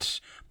basement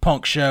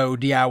punk show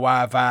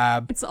DIY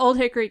vibe. It's the Old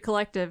Hickory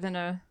Collective in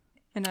a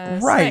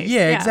right space.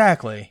 yeah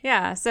exactly.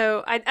 Yeah,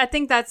 so I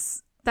think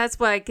that's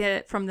what I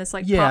get from this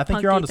like pop I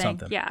think you're onto thing.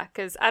 something. Yeah,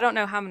 because I don't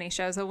know how many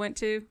shows I went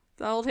to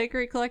the Old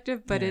Hickory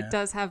Collective, but it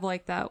does have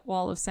like that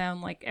wall of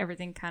sound, like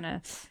everything kind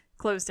of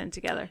closed in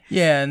together.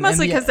 Yeah,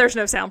 mostly because there's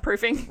no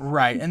soundproofing.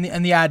 Right,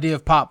 and the idea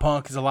of pop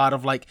punk is a lot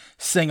of like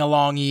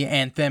sing-alongy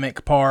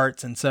anthemic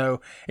parts, and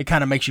so it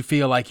kind of makes you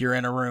feel like you're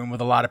in a room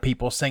with a lot of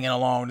people singing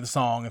along to the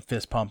song and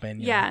fist pumping.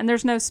 Yeah, and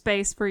there's no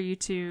space for you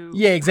to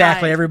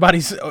exactly. hide.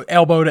 Everybody's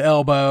elbow to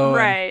elbow,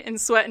 right,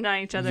 and sweating on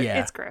each other. Yeah.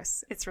 It's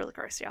gross. It's really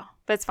gross, y'all.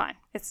 But it's fine.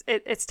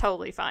 It's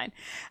totally fine.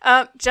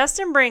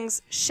 Justin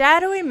brings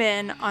Shadowy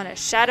Men on a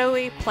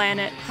Shadowy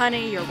Planet.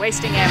 Honey, you're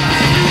wasting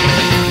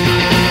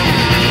ammo.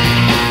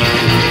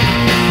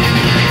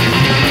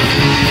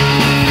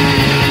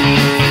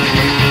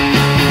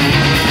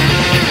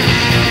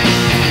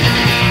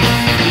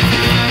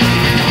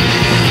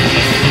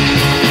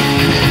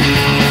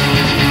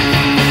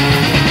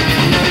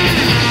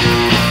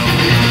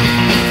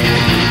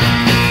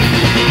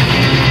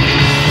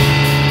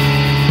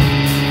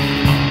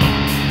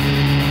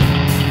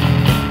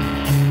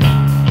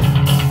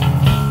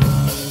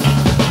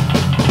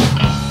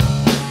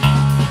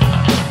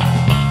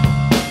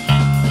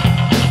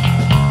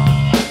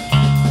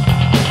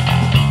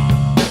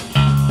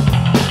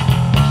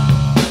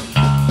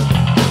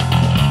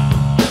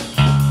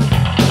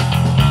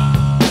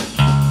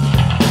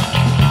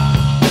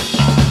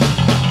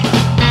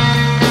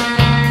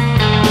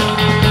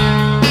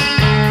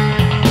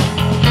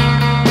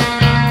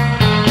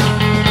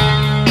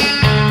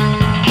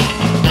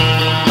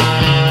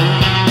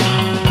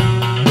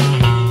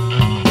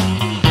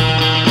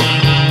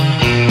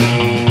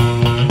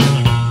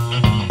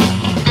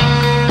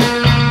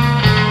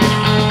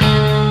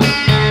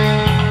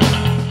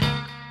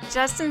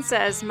 Justin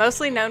says,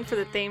 mostly known for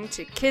the theme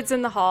to Kids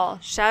in the Hall,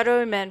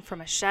 Shadowy Men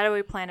from a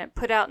Shadowy Planet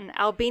put out an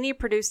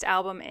Albini-produced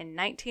album in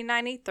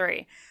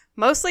 1993.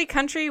 Mostly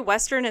country,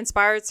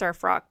 western-inspired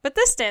surf rock, but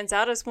this stands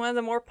out as one of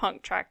the more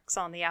punk tracks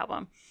on the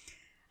album.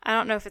 I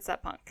don't know if it's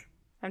that punk.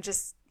 I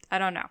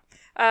don't know.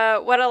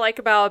 What I like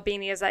about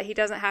Albini is that he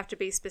doesn't have to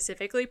be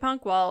specifically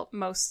punk, while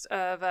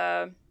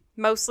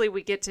mostly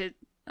we get to,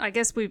 I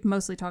guess we've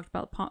mostly talked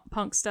about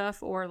punk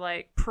stuff, or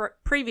like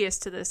previous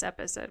to this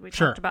episode, we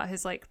talked about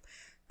his like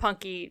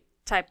punky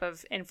type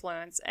of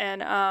influence.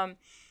 And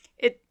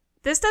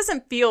this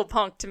doesn't feel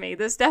punk to me.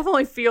 This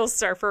definitely feels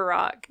surfer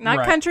rock.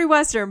 Not country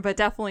western, but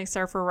definitely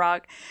surfer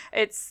rock.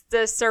 It's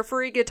the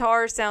surfery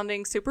guitar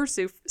sounding super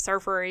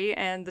surfery,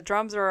 and the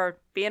drums are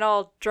being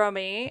all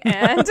drummy.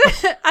 And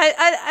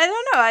I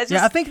don't know.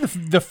 I think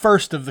the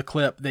first of the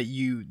clip that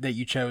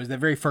you chose, the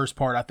very first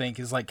part, I think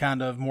is like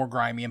kind of more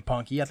grimy and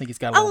punky. I think it's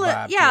got a little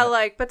vibe. Yeah, to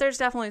it. but there's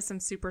definitely some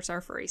super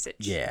surfery.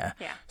 Yeah.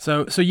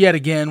 So yet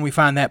again, we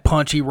find that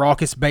punchy,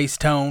 raucous bass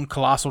tone,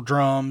 colossal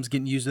drums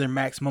getting used to their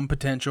maximum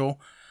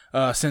potential.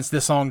 Since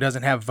this song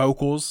doesn't have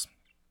vocals,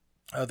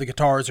 the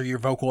guitars are your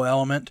vocal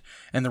element,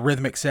 and the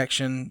rhythmic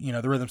section,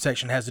 the rhythm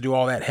section has to do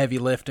all that heavy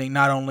lifting,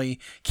 not only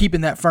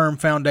keeping that firm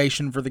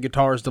foundation for the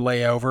guitars to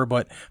lay over,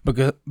 but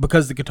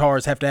because the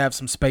guitars have to have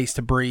some space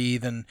to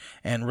breathe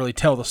and really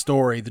tell the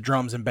story, the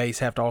drums and bass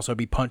have to also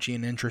be punchy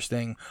and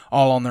interesting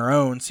all on their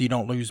own, so you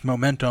don't lose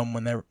momentum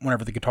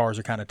whenever the guitars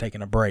are kind of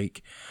taking a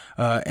break.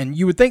 And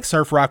you would think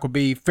surf rock would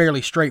be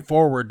fairly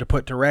straightforward to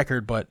put to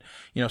record, but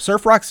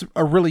surf rock's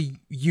a really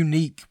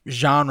unique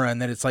genre in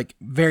that it's like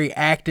very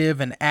active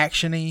and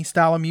actiony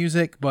style of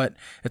music, but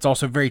it's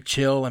also very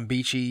chill and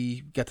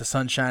beachy, got the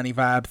sunshiny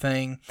vibe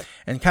thing,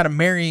 and kind of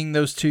marrying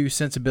those two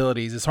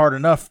sensibilities is hard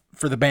enough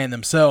for the band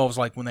themselves,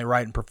 like when they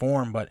write and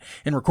perform, but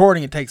in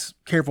recording it takes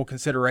careful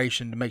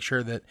consideration to make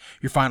sure that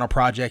your final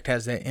project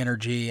has that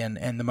energy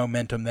and the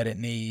momentum that it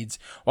needs,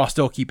 while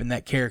still keeping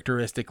that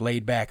characteristic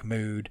laid-back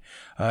mood.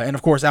 And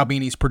of course,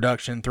 Albini's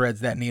production threads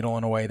that needle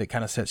in a way that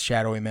kind of sets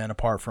Shadowy Men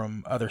apart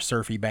from other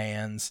surfy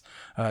bands.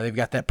 They've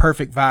got that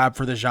perfect vibe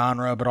for the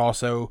genre, but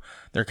also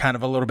they're kind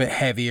of a little bit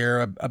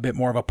heavier, a bit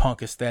more of a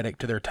punk aesthetic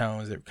to their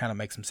tones that kind of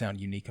makes them sound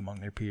unique among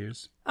their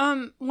peers.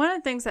 One of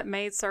the things that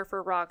made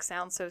surfer rock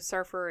sound so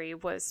surfery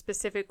was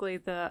specifically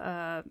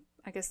the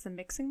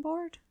mixing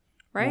board,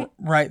 right?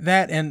 Right.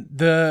 That,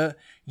 and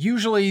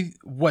usually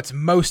what's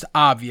most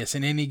obvious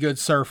in any good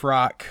surf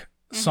rock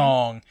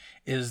song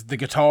is the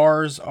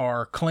guitars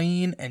are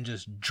clean and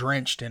just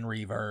drenched in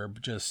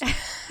reverb, just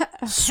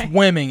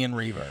swimming in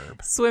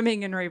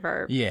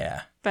reverb.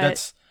 Yeah.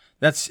 But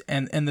that's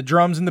and the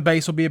drums and the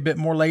bass will be a bit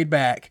more laid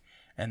back,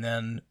 and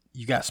then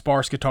you got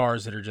sparse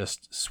guitars that are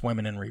just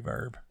swimming in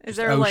reverb. Is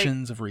there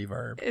oceans of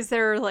reverb? Is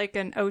there like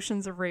an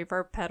oceans of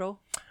reverb pedal?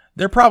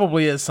 There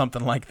probably is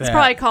something like that. It's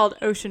probably called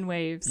Ocean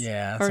Waves.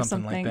 Yeah, or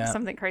something like that.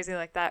 Something crazy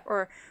like that.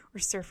 Or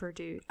Surfer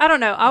Dude. I don't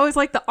know. I always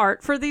like the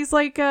art for these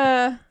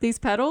these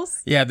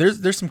pedals. Yeah,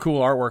 there's some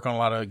cool artwork on a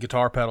lot of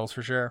guitar pedals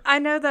for sure. I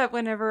know that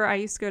whenever I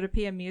used to go to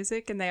PM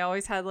Music, and they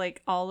always had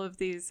like all of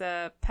these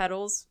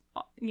pedals,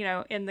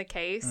 in the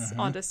case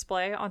on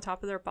display on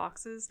top of their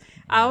boxes.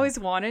 I always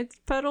wanted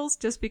pedals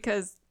just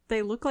because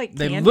they look like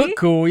candy. They look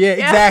cool. Yeah,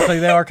 exactly.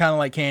 They are kind of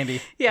like candy.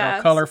 Yeah.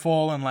 They're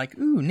colorful and like,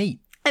 ooh,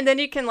 neat. And then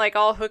you can like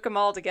all hook them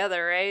all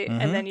together, right?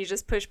 And then you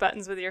just push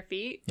buttons with your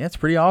feet. Yeah, it's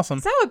pretty awesome.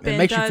 Is that what Ben It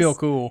makes does? you feel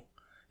cool.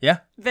 Yeah.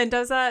 Ben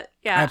does that?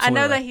 Yeah. Absolutely.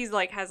 I know that he's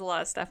like has a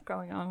lot of stuff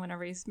going on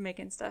whenever he's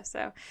making stuff.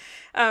 So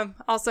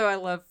also I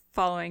love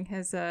following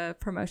his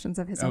promotions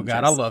of his own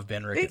God, shows. I love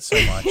Ben Ricketts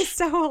so much. He's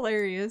so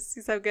hilarious.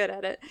 He's so good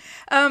at it.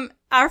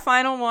 Our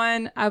final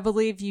one, I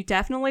believe you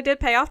definitely did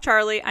pay off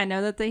Charlie. I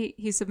know that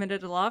he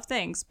submitted a lot of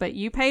things, but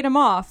you paid him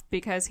off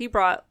because he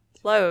brought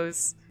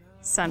Lowe's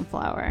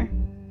Sunflower.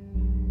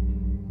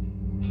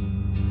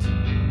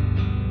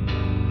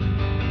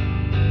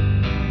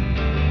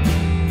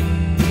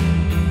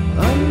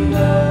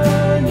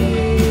 Underneath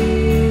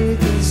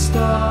the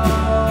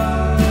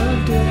Star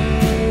of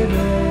David,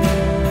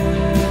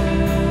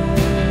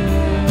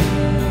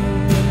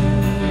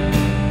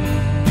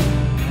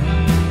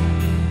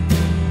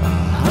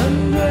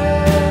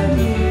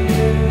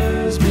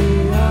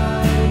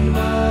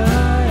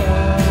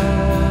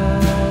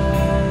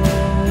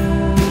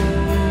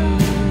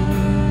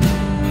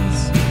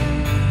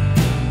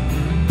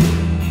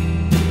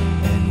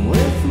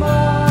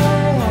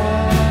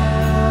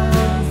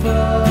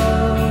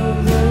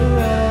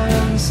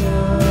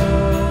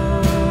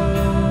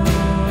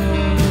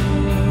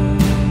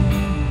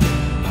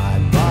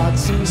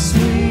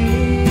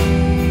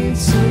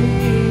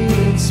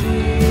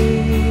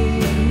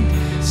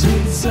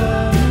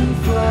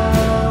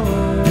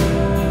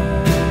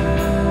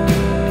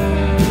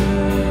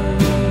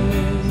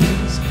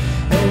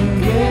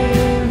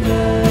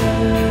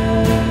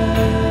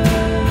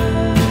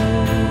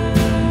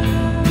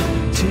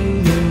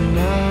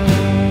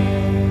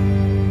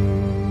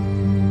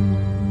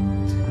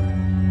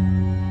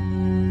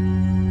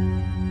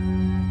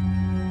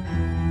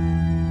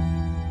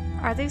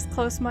 these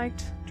close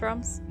mic'd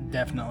drums?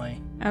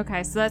 Definitely.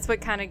 Okay, so that's what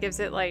kind of gives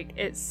it like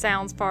it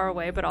sounds far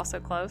away but also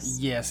close.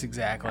 Yes,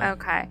 exactly.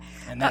 Okay.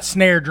 And that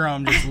snare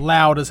drum just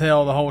loud as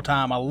hell the whole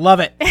time. I love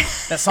it.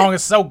 That song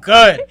is so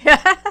good.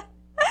 I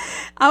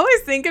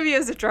always think of you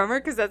as a drummer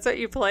because that's what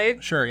you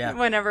played. Sure, yeah.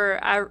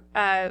 Whenever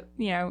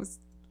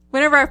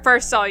whenever I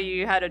first saw you,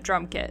 you had a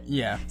drum kit.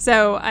 Yeah.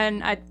 So,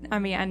 and I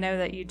mean, I know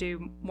that you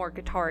do more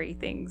guitar-y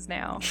things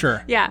now.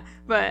 Sure. Yeah,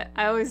 but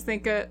I always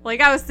think of,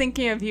 like, I was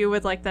thinking of you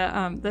with, like,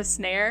 the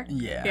snare.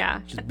 Yeah.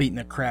 Yeah. Just beating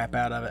the crap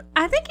out of it.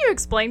 I think you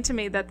explained to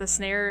me that the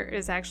snare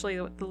is actually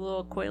the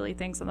little coily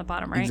things on the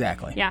bottom, right?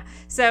 Exactly. Yeah.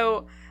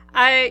 So,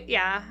 I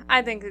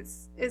think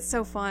it's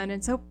so fun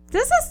and so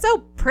this is so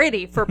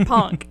pretty for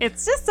punk.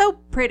 It's just so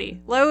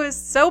pretty. Low is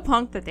so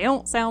punk that they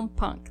don't sound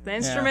punk. The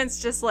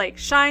instruments just like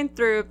shine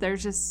through.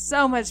 There's just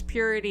so much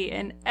purity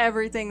in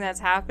everything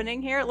that's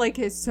happening here. Like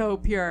it's so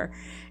pure.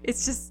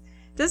 It's just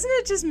doesn't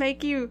it just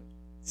make you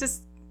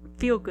just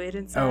feel good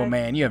inside? Oh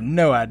man, you have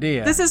no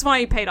idea. This is why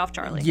you paid off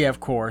Charlie. Yeah,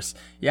 of course.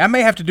 Yeah, I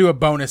may have to do a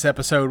bonus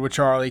episode with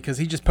Charlie because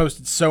he just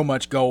posted so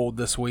much gold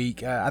this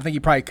week. I think he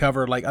probably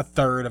covered like a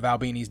third of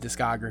Albini's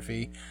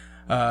discography.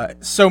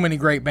 So many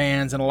great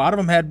bands, and a lot of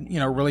them had,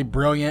 really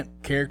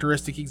brilliant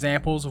characteristic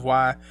examples of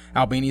why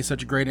Albini is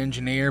such a great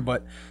engineer.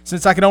 But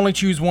since I could only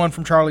choose one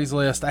from Charlie's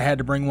list, I had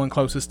to bring one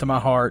closest to my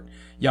heart.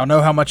 Y'all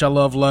know how much I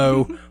love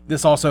Low.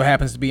 This also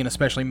happens to be an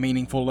especially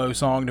meaningful Low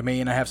song to me,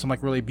 and I have some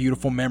like really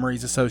beautiful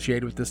memories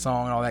associated with this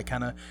song and all that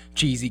kind of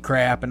cheesy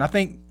crap. And I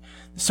think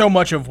so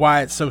much of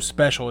why it's so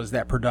special is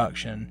that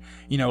production.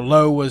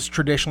 Low was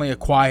traditionally a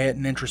quiet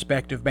and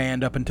introspective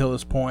band up until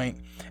this point,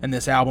 and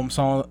this album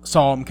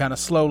saw them kind of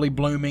slowly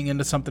blooming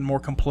into something more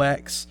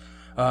complex.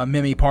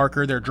 Mimi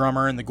Parker, their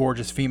drummer, and the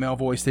gorgeous female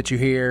voice that you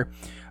hear,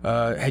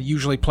 had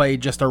usually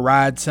played just a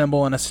ride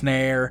cymbal and a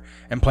snare,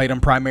 and played them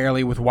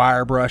primarily with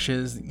wire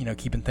brushes,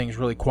 keeping things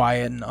really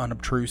quiet and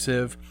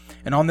unobtrusive.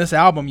 And on this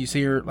album, you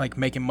see her like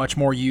making much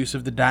more use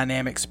of the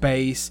dynamic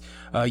space,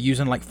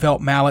 using like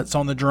felt mallets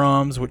on the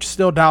drums, which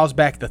still dials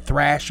back the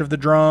thrash of the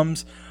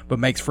drums, but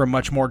makes for a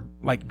much more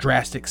like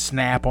drastic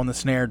snap on the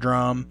snare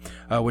drum,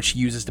 which she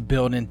uses to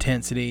build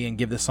intensity and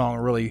give the song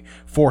a really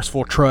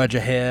forceful trudge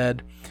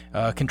ahead,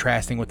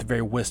 contrasting with the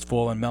very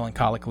wistful and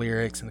melancholic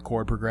lyrics and the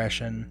chord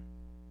progression.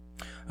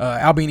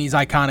 Albini's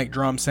iconic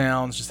drum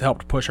sounds just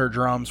helped push her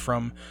drums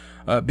from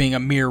being a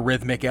mere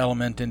rhythmic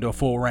element into a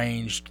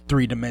full-ranged,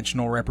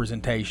 three-dimensional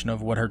representation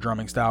of what her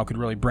drumming style could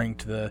really bring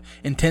to the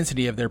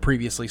intensity of their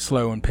previously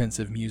slow and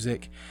pensive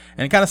music.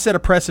 And it kind of set a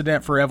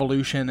precedent for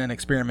evolution and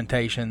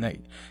experimentation that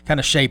kind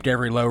of shaped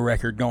every Low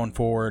record going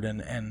forward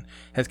and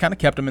has kind of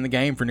kept them in the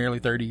game for nearly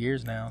 30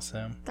 years now.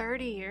 So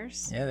 30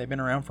 years? Yeah, they've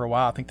been around for a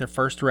while. I think their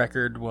first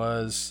record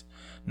was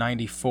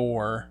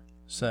 94,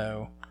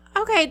 so...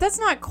 Okay, that's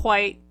not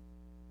quite...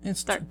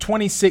 It's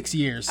 26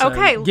 years. So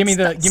okay, give me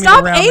the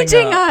stop rounding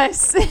aging up.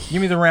 us. Give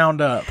me the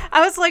round up.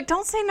 I was like,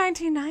 don't say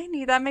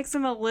 1990. That makes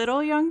them a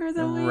little younger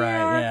than we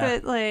are. Yeah.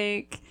 But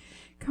like,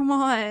 come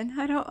on,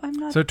 I'm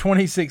not. So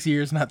 26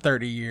 years, not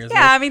 30 years.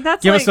 Yeah, I mean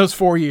that's give like, us those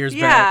 4 years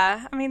back.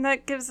 Yeah, I mean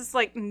that gives us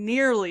like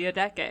nearly a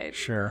decade.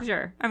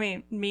 Sure. I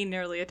mean, me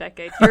nearly a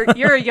decade.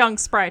 You're a young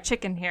spry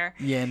chicken here.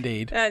 Yeah,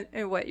 indeed.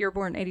 What? You're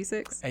born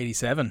 86?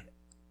 87.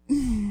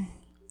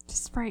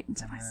 Just right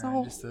into my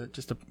soul.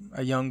 Just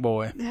a young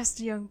boy.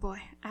 Just a young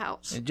boy.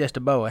 Ouch. Just a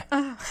boy.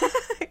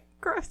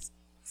 Gross.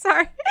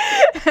 Sorry.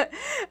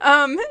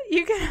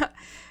 You can,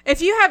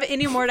 if you have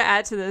any more to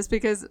add to this,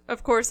 because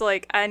of course,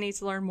 like I need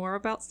to learn more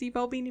about Steve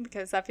Albini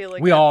because I feel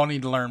like we all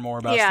need to learn more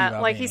about Steve Albini.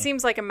 Yeah, like he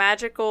seems like a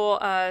magical,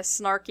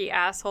 snarky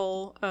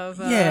asshole of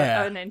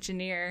an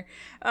engineer.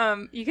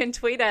 You can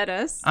tweet at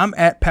us. I'm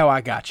at Pow I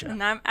Gotcha.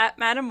 And I'm at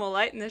Madam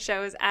Woolite, and the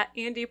show is at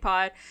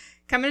ENDpod.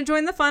 Come and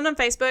join the fun on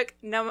Facebook.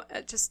 No,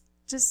 just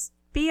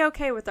be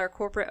okay with our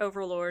corporate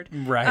overlord.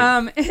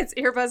 Right. It's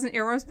Earbuds and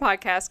Earworms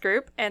podcast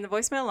group, and the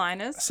voicemail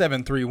line is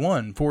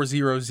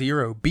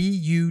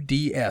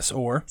 731-400-BUDS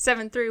or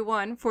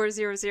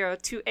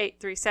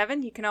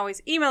 731-400-2837. You can always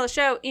email the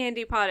show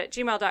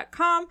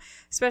endpod@gmail.com,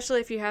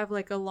 especially if you have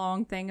like a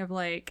long thing of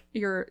like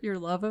your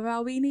love of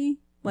Albini.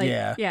 Like,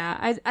 yeah.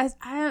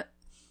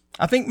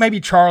 I think maybe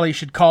Charlie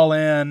should call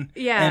in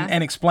Yeah.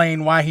 and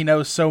explain why he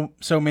knows so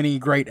many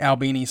great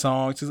Albini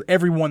songs. 'Cause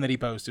every one that he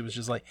posted was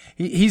just like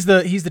he's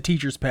the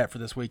teacher's pet for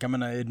this week. I'm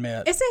gonna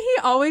admit. Isn't he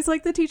always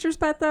like the teacher's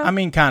pet though? I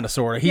mean, kind of,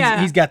 sort of.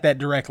 He's got that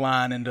direct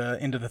line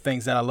into the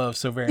things that I love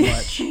so very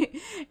much.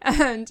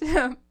 And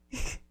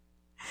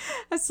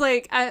it's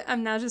like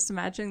I'm now just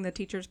imagining the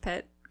teacher's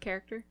pet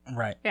character.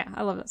 Right. Yeah,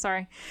 I love that.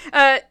 Sorry.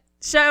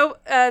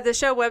 The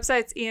show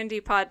website's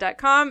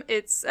endpod.com.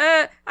 It's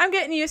I'm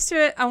getting used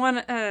to it. I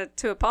want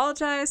to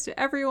apologize to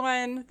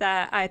everyone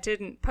that I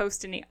didn't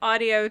post any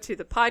audio to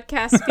the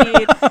podcast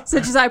feed.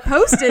 Such as I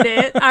posted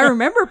it. I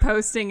remember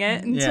posting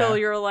it until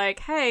you were like,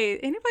 hey,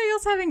 anybody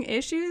else having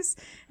issues?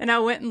 And I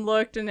went and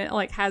looked and it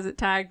like has it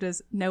tagged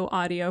as no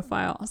audio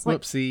file. I was like,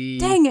 whoopsie.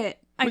 dang it.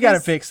 We got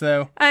it fixed,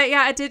 though.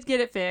 Yeah, I did get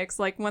it fixed.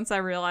 Like, once I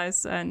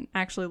realized and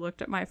actually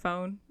looked at my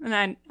phone.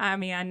 And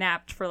I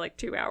napped for like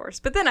 2 hours.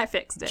 But then I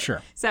fixed it.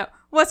 Sure. So,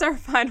 what's our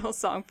final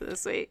song for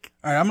this week?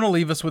 All right, I'm going to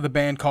leave us with a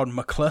band called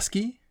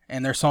McCluskey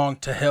and their song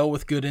To Hell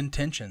With Good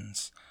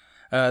Intentions.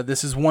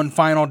 This is one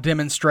final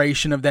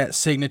demonstration of that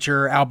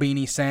signature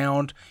Albini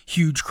sound.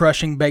 Huge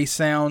crushing bass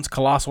sounds,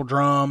 colossal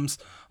drums,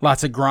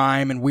 lots of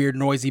grime and weird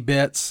noisy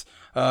bits.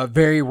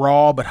 Very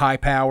raw but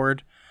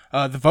high-powered.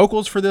 The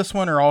vocals for this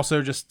one are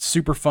also just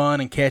super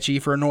fun and catchy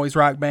for a noise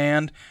rock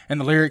band, and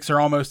the lyrics are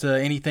almost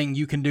anything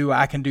you can do,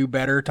 I can do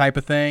better type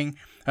of thing.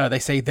 They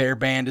say their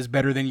band is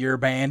better than your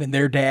band, and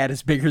their dad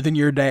is bigger than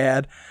your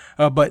dad.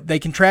 But they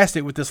contrast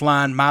it with this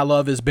line, my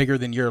love is bigger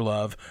than your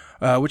love,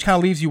 which kind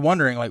of leaves you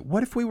wondering, like,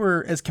 what if we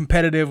were as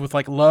competitive with,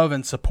 like, love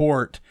and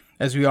support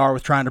as we are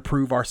with trying to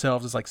prove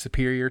ourselves as, like,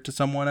 superior to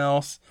someone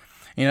else?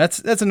 You know,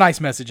 that's a nice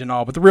message and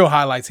all, but the real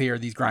highlights here are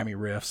these grimy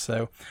riffs.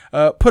 So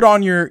put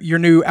on your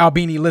new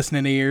Albini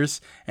listening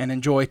ears and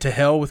enjoy To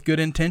Hell With Good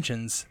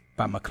Intentions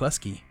by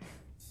McCluskey.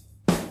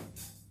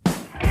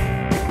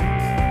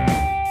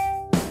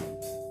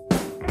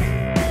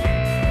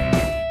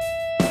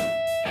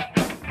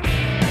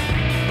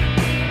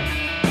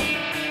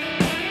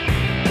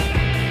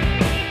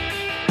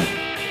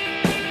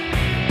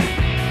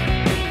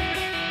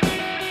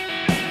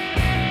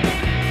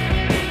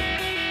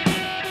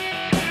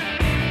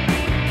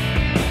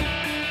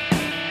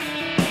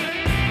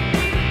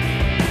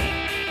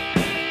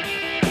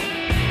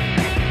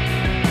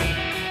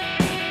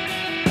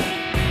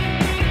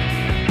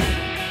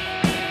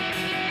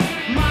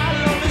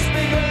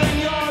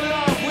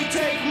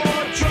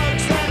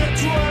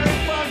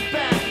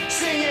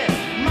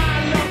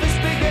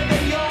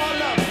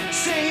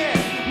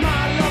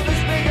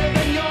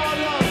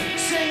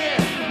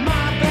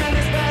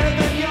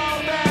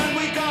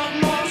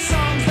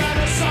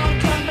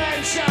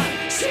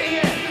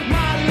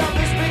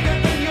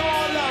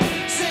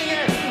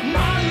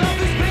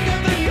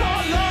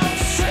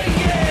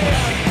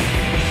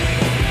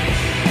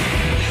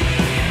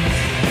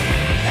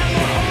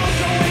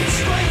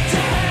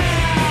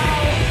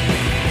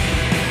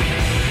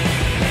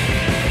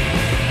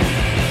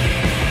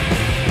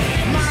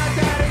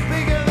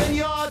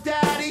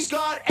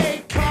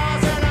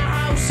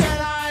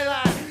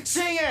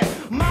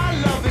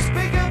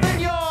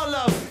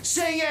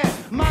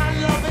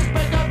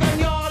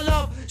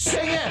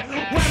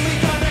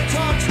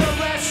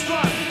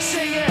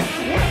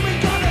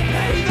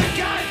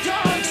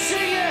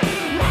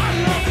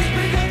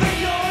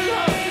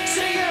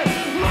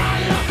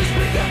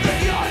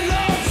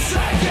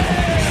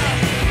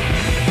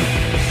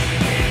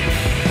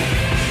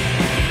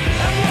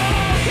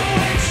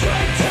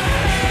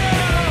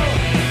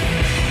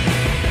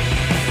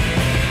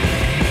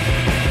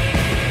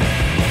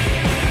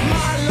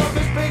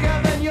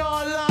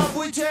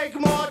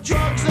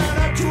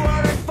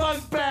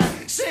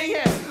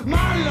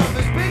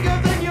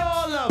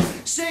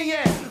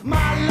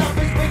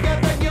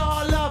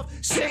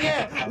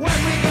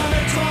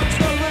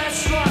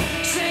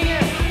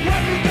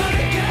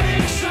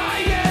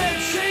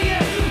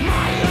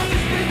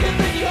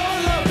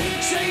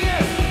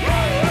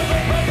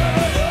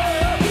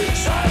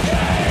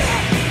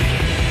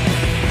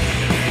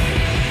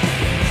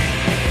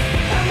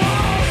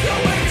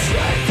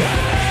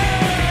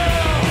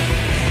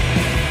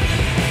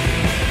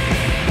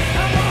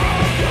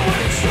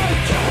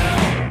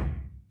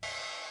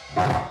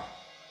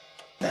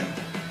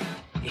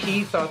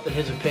 He thought that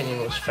his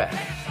opinion was fact,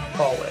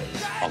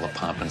 always. All the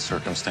pomp and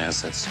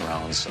circumstance that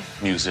surrounds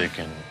music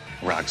and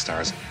rock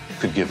stars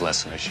could give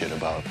less than a shit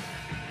about.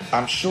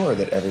 I'm sure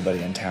that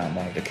everybody in town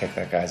wanted to kick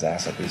that guy's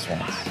ass at least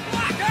once.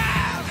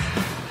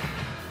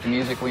 The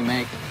music we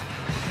make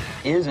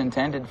is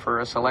intended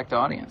for a select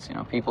audience, you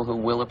know, people who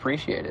will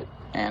appreciate it,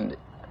 and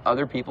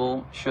other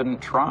people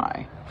shouldn't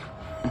try.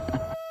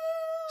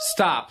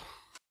 Stop.